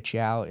kind of get you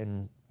out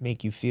and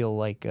make you feel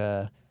like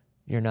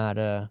you're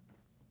not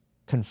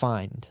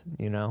confined,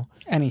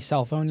 Any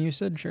cell phone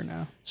usage or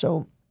no?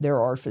 So there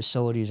are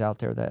facilities out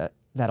there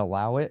that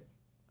allow it.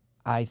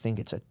 I think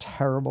it's a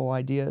terrible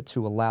idea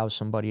to allow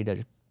somebody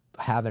to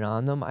have it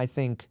on them. I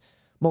think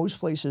most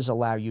places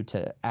allow you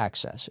to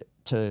access it,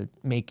 to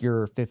make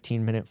your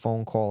 15-minute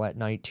phone call at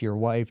night to your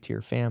wife, to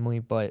your family.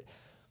 But,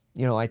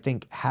 I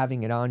think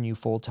having it on you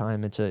full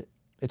time, it's a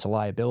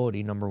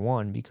liability, number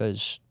one,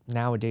 because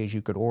nowadays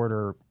you could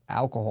order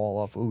alcohol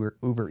off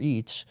Uber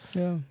Eats.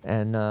 Yeah.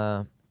 And,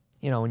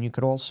 and you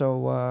could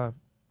also,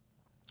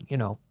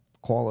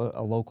 call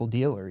a local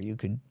dealer. You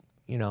could,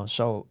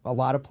 so a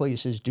lot of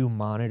places do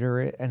monitor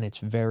it, and it's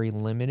very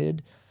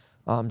limited.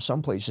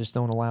 Some places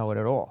don't allow it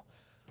at all.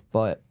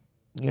 But,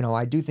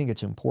 I do think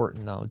it's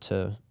important, though,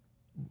 to,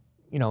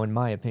 in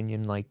my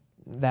opinion, like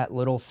that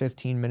little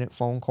 15-minute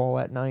phone call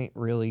at night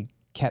really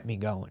kept me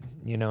going.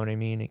 You know what I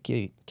mean? It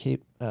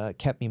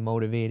kept me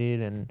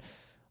motivated and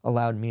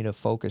allowed me to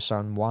focus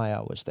on why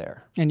I was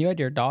there. And you had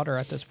your daughter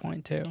at this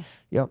point, too.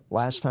 Yep.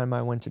 Last time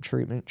I went to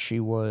treatment, she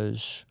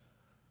was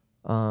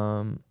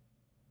probably,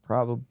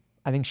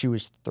 I think she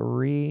was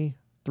 3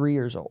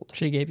 years old.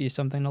 She gave you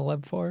something to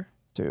live for?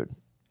 Dude,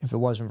 if it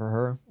wasn't for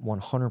her,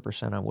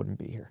 100% I wouldn't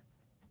be here.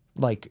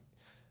 Like,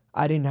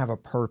 I didn't have a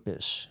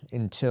purpose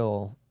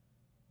until,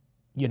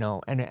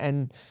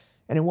 and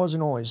it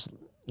wasn't always,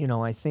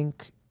 I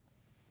think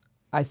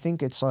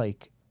it's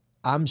like,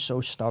 I'm so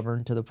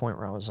stubborn to the point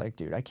where I was like,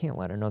 dude, I can't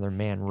let another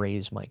man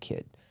raise my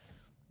kid.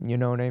 You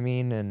know what I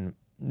mean? And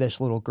this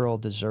little girl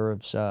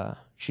deserves the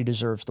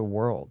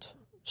world.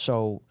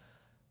 So,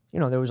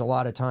 there was a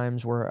lot of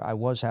times where I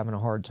was having a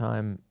hard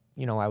time,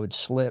 I would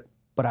slip,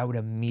 but I would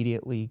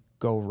immediately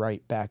go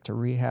right back to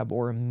rehab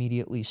or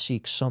immediately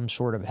seek some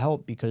sort of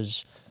help,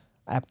 because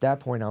at that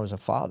point I was a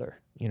father.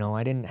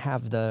 I didn't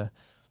have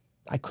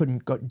I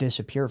couldn't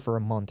disappear for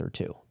a month or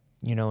two.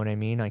 You know what I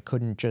mean? I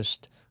couldn't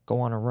just go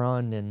on a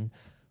run and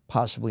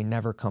possibly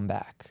never come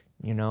back.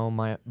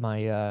 My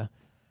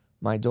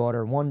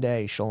daughter, one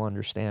day she'll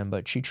understand,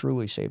 but she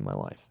truly saved my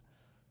life.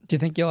 Do you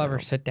think you'll ever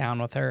sit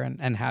down with her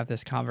and have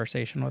this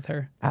conversation with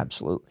her?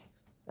 Absolutely.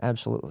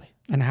 Absolutely.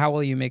 And how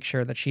will you make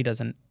sure that she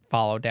doesn't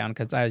follow down?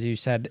 Because as you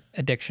said,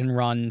 addiction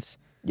runs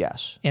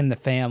in the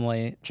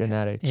family.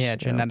 Genetics. Yeah,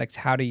 genetics.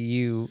 How do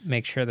you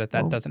make sure that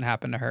doesn't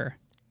happen to her?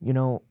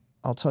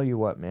 I'll tell you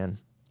what, man.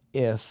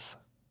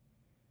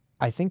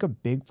 I think a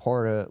big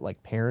part of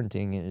like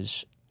parenting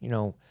is,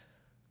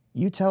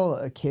 you tell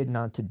a kid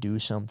not to do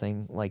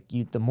something, like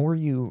the more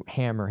you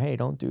hammer, hey,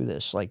 don't do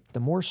this, like the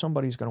more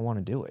somebody's going to want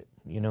to do it.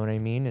 You know what I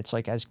mean? It's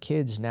like as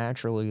kids,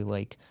 naturally,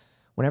 like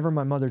whenever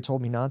my mother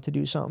told me not to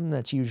do something,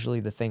 that's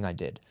usually the thing I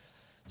did.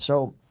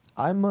 So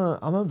I'm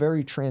a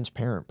very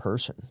transparent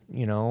person.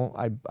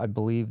 I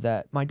believe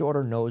that my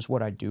daughter knows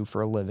what I do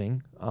for a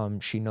living.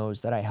 She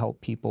knows that I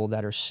help people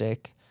that are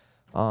sick,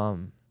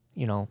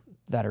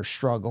 that are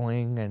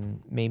struggling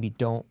and maybe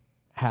don't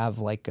have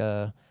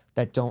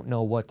that don't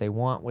know what they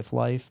want with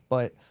life.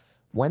 But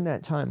when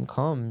that time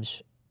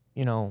comes,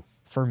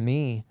 for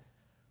me,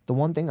 the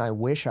one thing I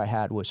wish I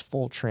had was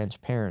full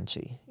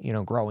transparency,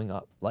 growing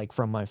up, like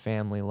from my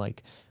family.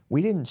 Like,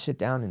 we didn't sit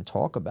down and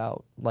talk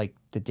about like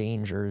the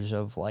dangers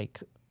of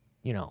like,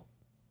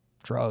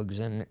 drugs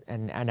and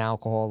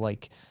alcohol.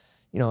 Like,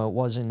 it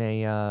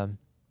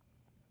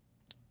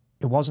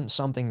wasn't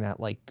something that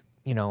like,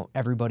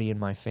 everybody in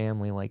my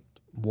family like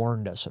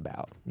warned us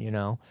about,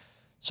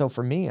 So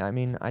for me, I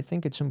mean, I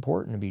think it's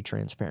important to be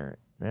transparent,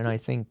 and I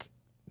think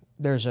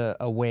there's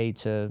a way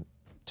to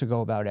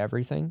go about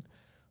everything.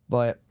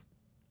 But,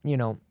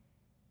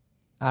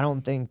 I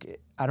don't think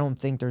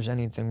there's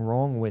anything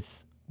wrong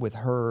with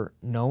her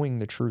knowing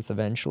the truth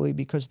eventually,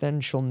 because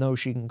then she'll know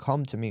she can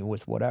come to me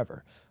with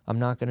whatever. I'm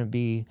not going to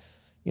be,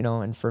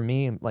 and for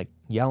me, like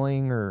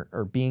yelling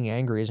or being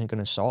angry isn't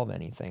going to solve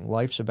anything.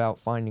 Life's about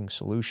finding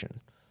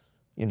solution,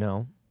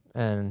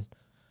 and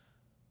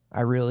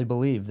I really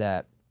believe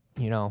that,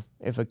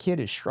 if a kid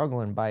is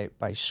struggling by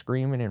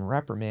screaming and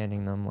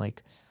reprimanding them,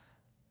 like,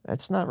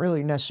 that's not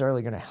really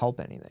necessarily going to help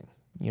anything.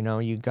 You know,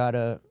 you got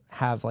to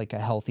have like a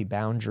healthy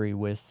boundary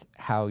with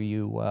how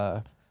you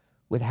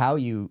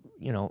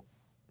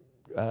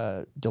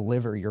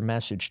deliver your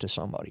message to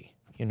somebody,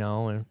 you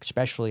know, and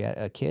especially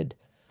a kid.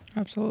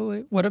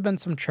 Absolutely. What have been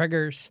some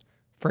triggers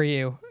for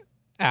you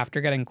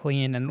after getting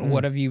clean, and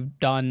what have you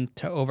done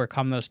to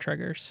overcome those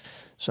triggers?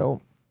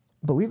 So,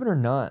 believe it or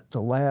not,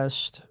 the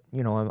last,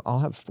 I'll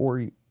have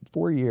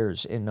 4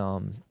 years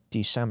in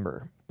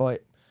December,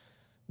 but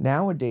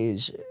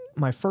nowadays,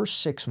 my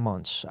first 6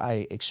 months,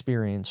 I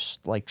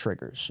experienced like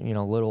triggers,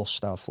 little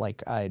stuff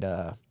like I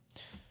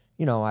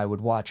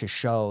would watch a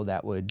show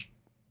that would,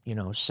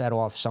 set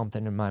off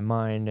something in my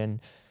mind. And,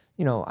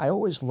 I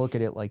always look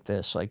at it like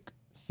this, like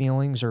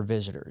feelings are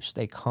visitors.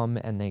 They come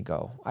and they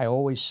go. I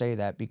always say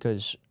that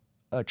because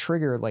a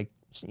trigger, like,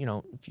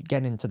 if you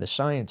get into the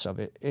science of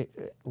it,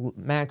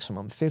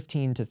 maximum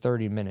 15 to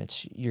 30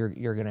 minutes, you're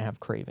going to have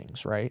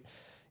cravings, right?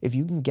 If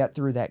you can get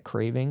through that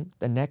craving,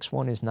 the next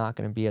one is not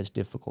going to be as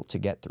difficult to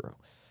get through.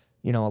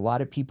 A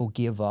lot of people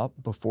give up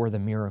before the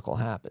miracle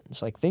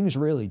happens. Like, things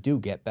really do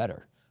get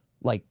better.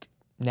 Like,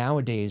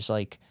 nowadays,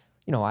 like,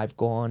 I've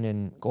gone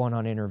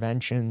on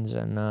interventions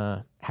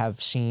and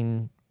have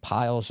seen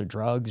piles of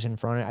drugs in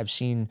front of, I've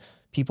seen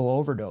people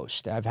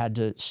overdosed. I've had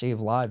to save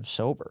lives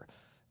sober.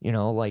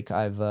 Like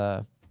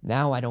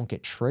now I don't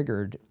get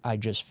triggered. I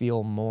just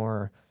feel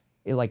more,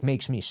 it like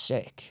makes me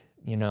sick,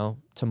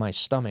 to my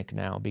stomach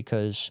now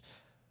because,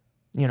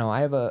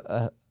 I have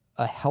a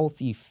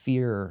healthy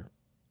fear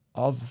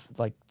of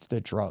like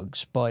the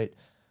drugs, but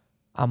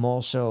I'm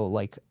also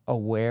like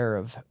aware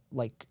of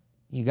like,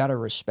 you got to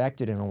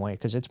respect it in a way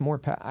because it's more,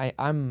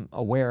 I'm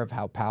aware of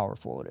how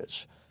powerful it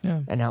is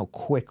and how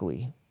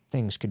quickly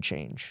things could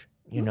change,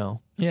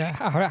 Yeah.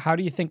 How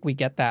do you think we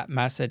get that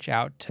message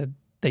out to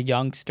the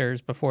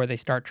youngsters before they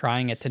start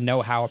trying it to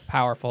know how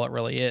powerful it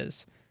really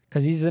is?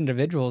 Because these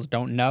individuals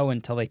don't know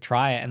until they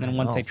try it. And then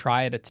once they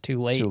try it, it's too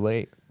late. Too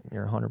late.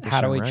 You're 100%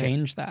 How do we right.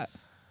 change that?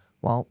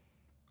 Well,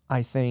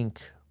 I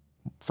think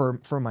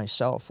for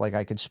myself, like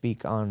I could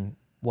speak on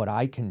what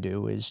I can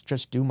do is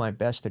just do my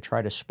best to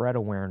try to spread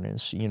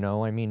awareness.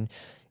 I mean,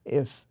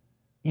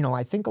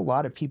 I think a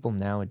lot of people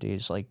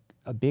nowadays, like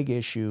a big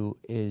issue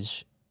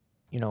is,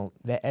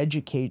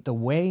 the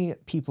way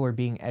people are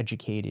being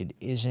educated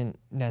isn't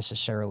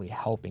necessarily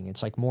helping.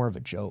 It's like more of a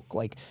joke.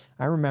 Like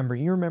you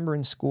remember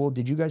in school,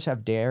 did you guys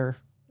have DARE?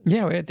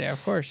 Yeah, we had DARE,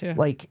 of course, yeah.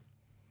 Like,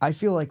 I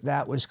feel like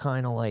that was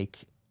kind of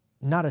like,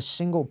 not a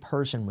single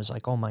person was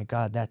like, oh my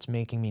God, that's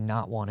making me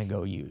not want to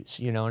go use.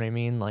 You know what I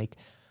mean? Like,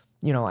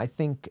 I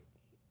think,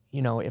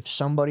 if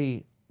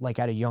somebody like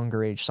at a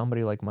younger age,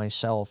 somebody like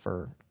myself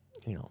or,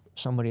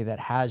 somebody that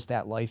has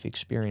that life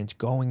experience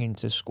going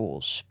into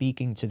schools,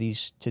 speaking to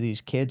these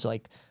kids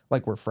like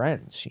we're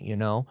friends,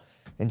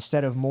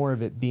 instead of more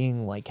of it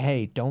being like,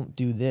 hey, don't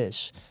do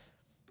this.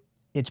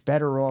 It's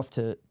better off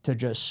to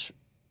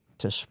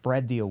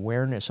spread the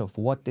awareness of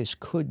what this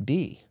could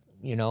be,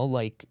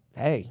 like,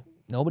 hey,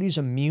 nobody's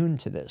immune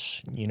to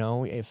this.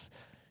 If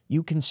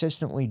you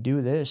consistently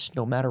do this,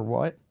 no matter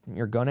what,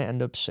 you're going to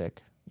end up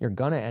sick. You're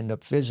going to end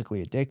up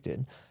physically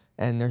addicted.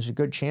 And there's a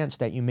good chance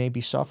that you may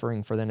be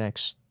suffering for the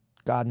next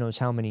God knows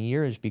how many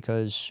years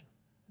because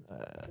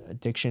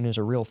addiction is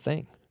a real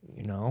thing,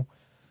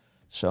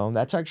 So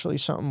that's actually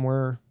something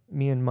where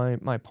me and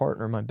my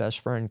partner, my best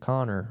friend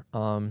Connor,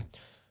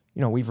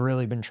 we've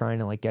really been trying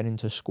to like get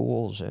into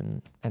schools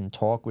and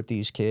talk with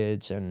these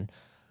kids. And,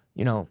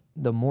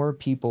 the more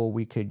people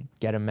we could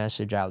get a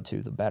message out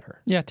to, the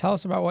better. Yeah, tell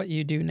us about what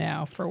you do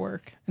now for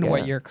work and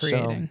what you're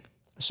creating.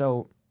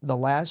 So the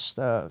last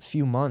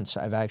few months,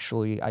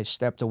 I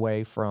stepped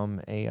away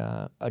from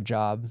a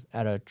job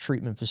at a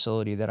treatment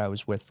facility that I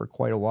was with for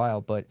quite a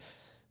while. But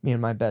me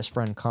and my best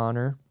friend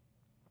Connor,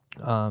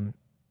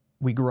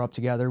 we grew up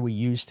together. We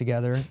used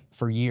together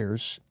for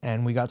years,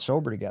 and we got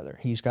sober together.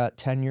 He's got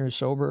 10 years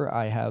sober.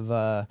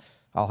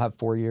 I'll have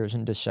 4 years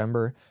in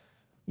December.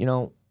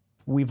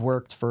 We've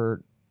worked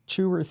for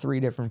 2 or 3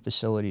 different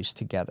facilities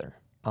together.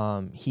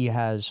 He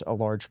has a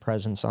large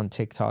presence on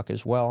TikTok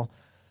as well.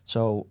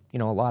 So, a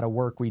lot of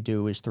work we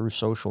do is through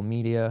social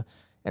media.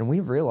 And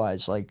we've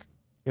realized, like,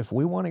 if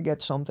we want to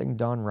get something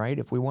done right,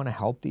 if we want to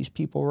help these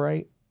people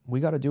right,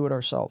 we got to do it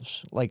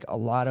ourselves. Like, a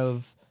lot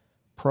of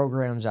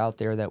programs out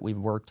there that we've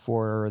worked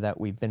for or that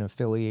we've been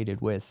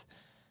affiliated with,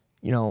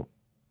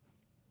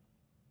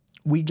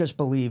 we just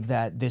believe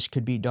that this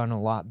could be done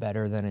a lot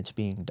better than it's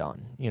being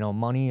done.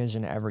 Money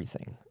isn't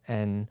everything.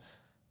 And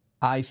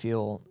I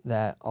feel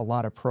that a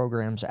lot of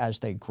programs, as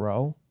they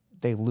grow,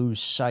 they lose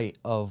sight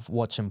of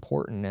what's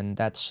important, and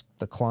that's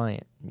the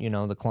client,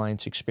 the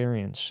client's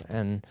experience.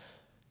 And,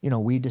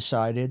 we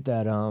decided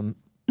that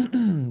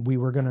we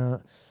were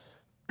going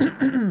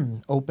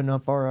to open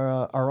up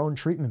our own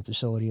treatment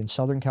facility in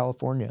Southern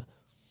California.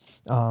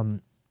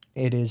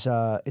 It's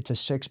a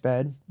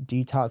 6-bed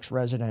detox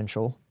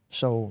residential.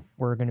 So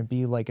we're going to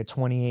be like a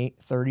 28,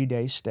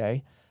 30-day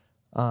stay.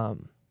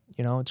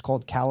 It's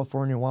called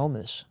California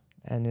Wellness,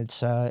 and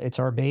it's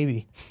our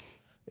baby.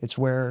 It's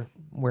where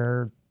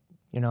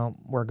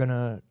we're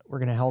gonna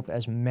help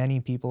as many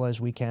people as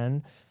we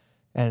can,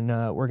 and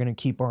we're gonna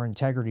keep our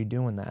integrity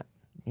doing that.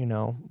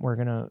 We're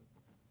gonna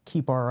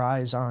keep our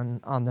eyes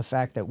on the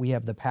fact that we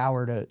have the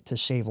power to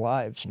save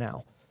lives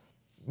now.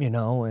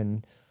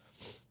 And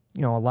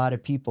a lot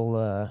of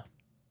people,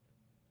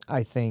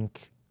 I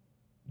think,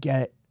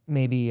 get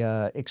maybe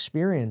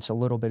experience a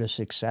little bit of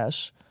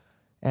success,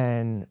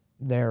 and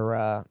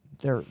their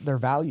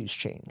values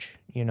change.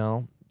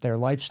 Their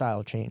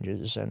lifestyle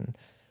changes, and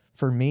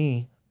for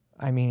me,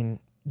 I mean,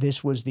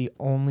 this was the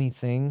only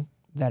thing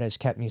that has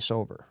kept me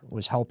sober,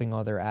 was helping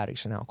other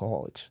addicts and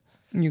alcoholics.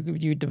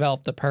 You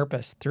developed a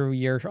purpose through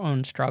your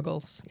own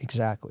struggles.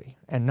 Exactly.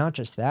 And not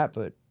just that,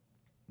 but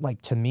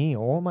like, to me,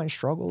 all my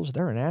struggles,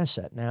 they're an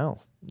asset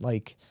now.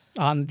 Like,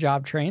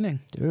 On-the-job training.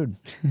 dude,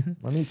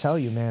 let me tell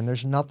you, man,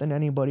 there's nothing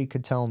anybody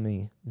could tell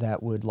me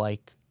that would,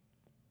 like,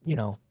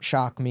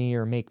 shock me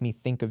or make me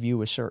think of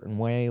you a certain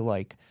way.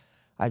 Like,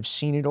 I've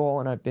seen it all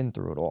and I've been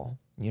through it all,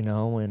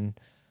 and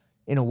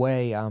in a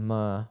way, I'm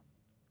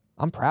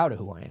proud of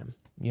who I am.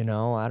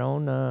 I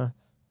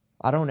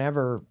don't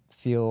ever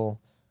feel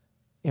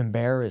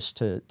embarrassed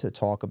to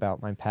talk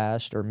about my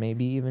past, or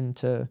maybe even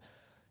to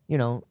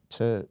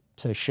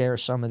share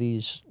some of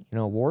these,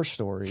 war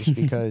stories,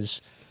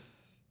 because,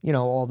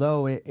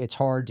 although it's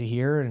hard to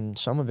hear and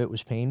some of it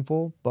was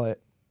painful, but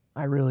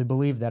I really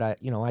believe that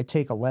I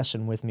take a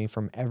lesson with me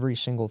from every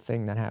single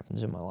thing that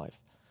happens in my life.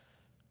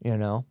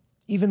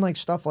 Even like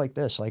stuff like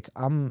this, like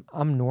I'm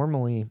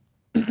normally,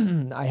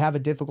 I have a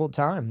difficult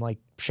time like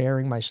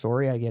sharing my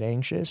story. I get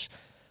anxious,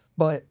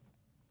 but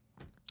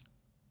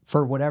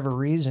for whatever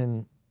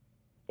reason,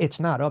 it's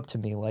not up to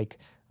me. Like,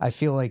 I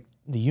feel like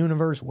the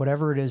universe,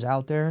 whatever it is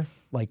out there,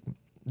 like,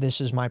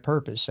 this is my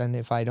purpose. And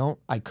if I don't,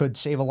 I could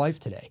save a life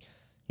today.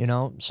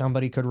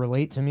 Somebody could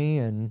relate to me,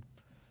 and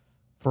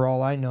for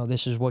all I know,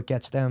 this is what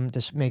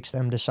makes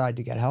them decide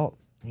to get help.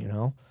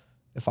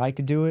 If I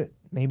could do it,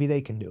 maybe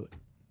they can do it,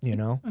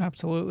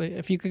 Absolutely.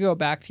 If you could go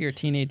back to your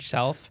teenage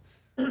self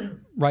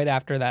right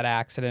after that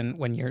accident,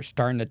 when you're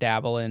starting to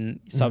dabble in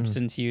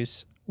substance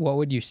use, what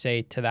would you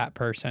say to that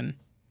person?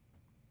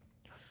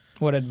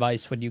 What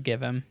advice would you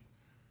give him?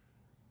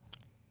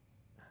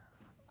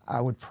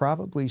 I would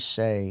probably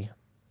say,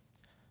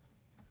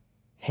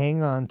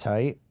 hang on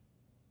tight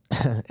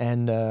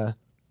and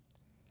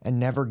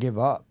never give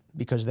up,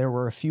 because there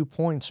were a few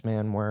points,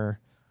 man, where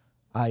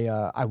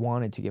I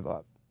wanted to give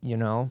up.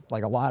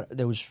 Like,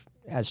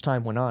 as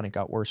time went on, it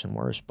got worse and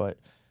worse. But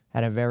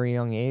at a very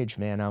young age,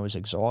 man, I was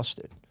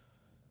exhausted.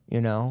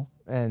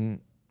 And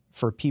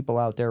for people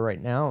out there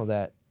right now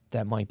that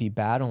might be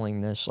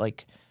battling this,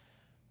 like,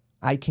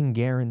 I can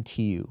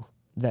guarantee you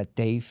that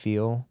they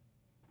feel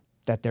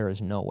that there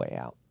is no way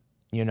out,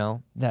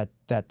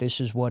 that this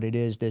is what it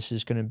is. This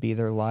is going to be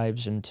their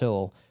lives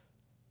until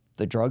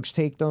the drugs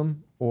take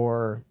them,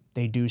 or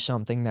they do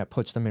something that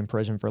puts them in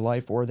prison for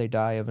life, or they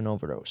die of an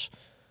overdose.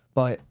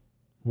 But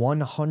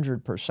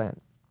 100%,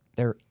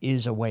 there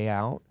is a way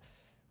out.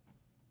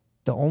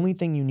 The only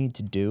thing you need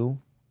to do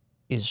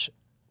is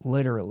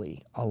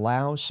literally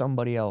allow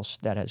somebody else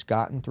that has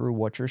gotten through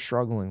what you're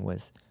struggling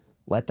with,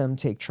 let them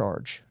take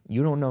charge.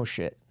 You don't know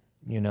shit,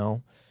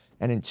 And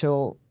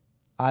until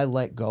I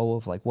let go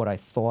of like what I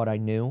thought I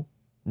knew,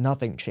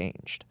 nothing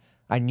changed.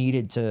 I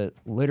needed to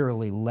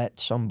literally let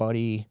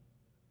somebody,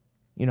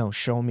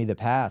 show me the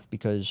path,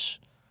 because,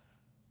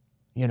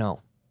 I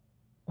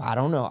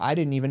don't know. I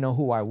didn't even know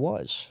who I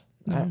was.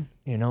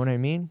 You know what I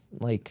mean?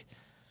 Like,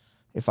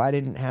 if I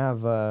didn't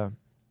have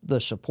the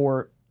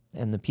support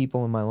and the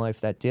people in my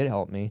life that did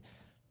help me,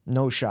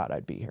 no shot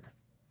I'd be here.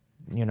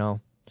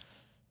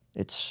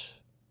 It's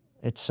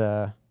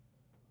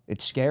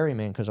scary,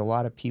 man, because a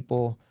lot of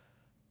people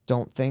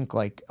don't think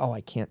like, oh, I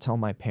can't tell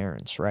my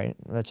parents, right?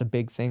 That's a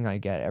big thing I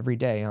get every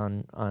day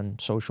on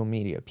social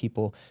media.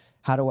 People,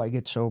 how do I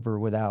get sober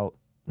without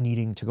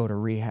needing to go to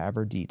rehab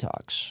or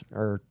detox,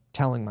 or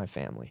telling my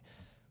family?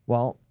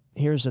 Well,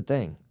 here's the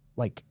thing.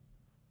 Like,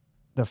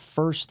 the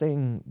first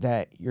thing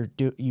that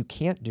you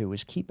can't do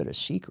is keep it a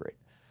secret.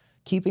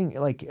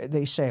 Like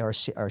they say,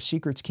 our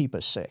secrets keep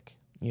us sick,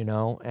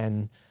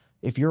 And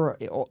if you're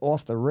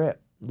off the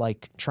rip,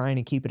 like trying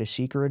to keep it a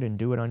secret and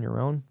do it on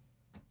your own,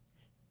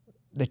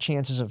 the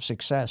chances of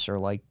success are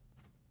like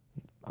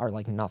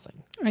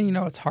nothing. And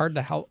it's hard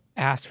to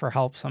ask for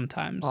help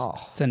sometimes. Oh.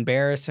 It's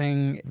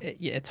embarrassing.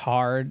 It's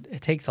hard.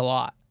 It takes a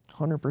lot.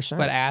 100%.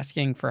 But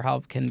asking for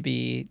help can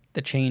be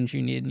the change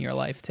you need in your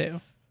life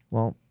too.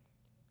 Well,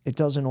 it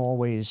doesn't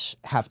always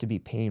have to be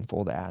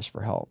painful to ask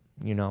for help.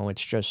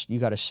 It's just, you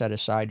got to set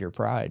aside your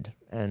pride.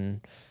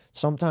 And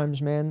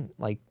sometimes, man,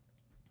 like,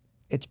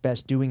 it's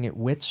best doing it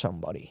with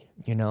somebody,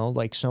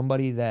 like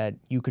somebody that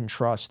you can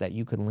trust, that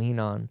you can lean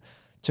on,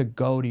 to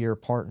go to your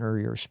partner or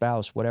your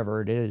spouse,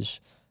 whatever it is,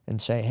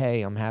 and say,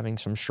 hey, I'm having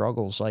some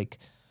struggles. Like,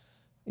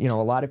 a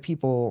lot of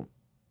people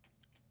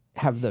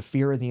have the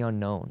fear of the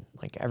unknown.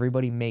 Like,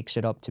 everybody makes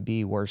it up to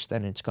be worse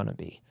than it's going to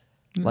be.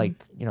 Mm-hmm.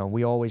 Like,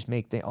 we always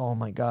make oh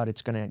my God,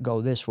 it's going to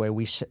go this way.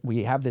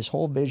 We have this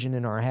whole vision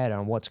in our head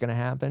on what's going to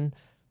happen,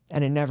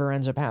 and it never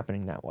ends up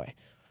happening that way.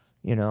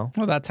 you know?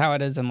 Well, that's how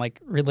it is in like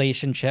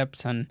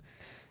relationships and,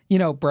 you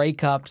know,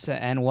 breakups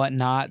and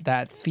whatnot.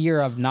 That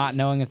fear of not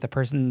knowing if the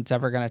person's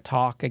ever going to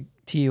talk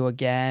to you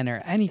again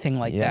or anything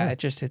like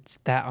that. It's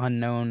that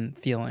unknown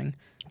feeling.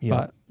 Yeah.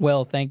 But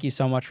Will, thank you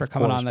so much for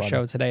coming on the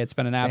show today. It's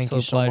been an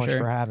absolute pleasure. Thank you so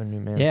much for having me,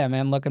 man. Yeah,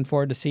 man. Looking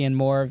forward to seeing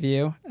more of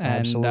you.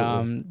 And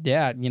Absolutely.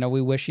 yeah, you know, we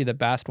wish you the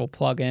best. We'll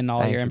plug in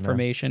all your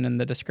information in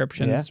the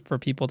descriptions for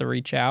people to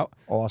reach out.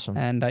 Awesome.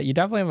 And you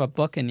definitely have a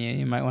book in you.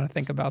 You might want to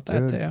think about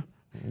that too.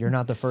 You're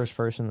not the first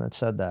person that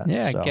said that.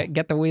 Yeah, so.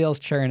 get the wheels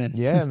churning.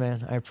 Yeah,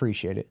 man. I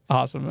appreciate it.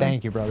 Awesome, man.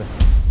 Thank you, brother.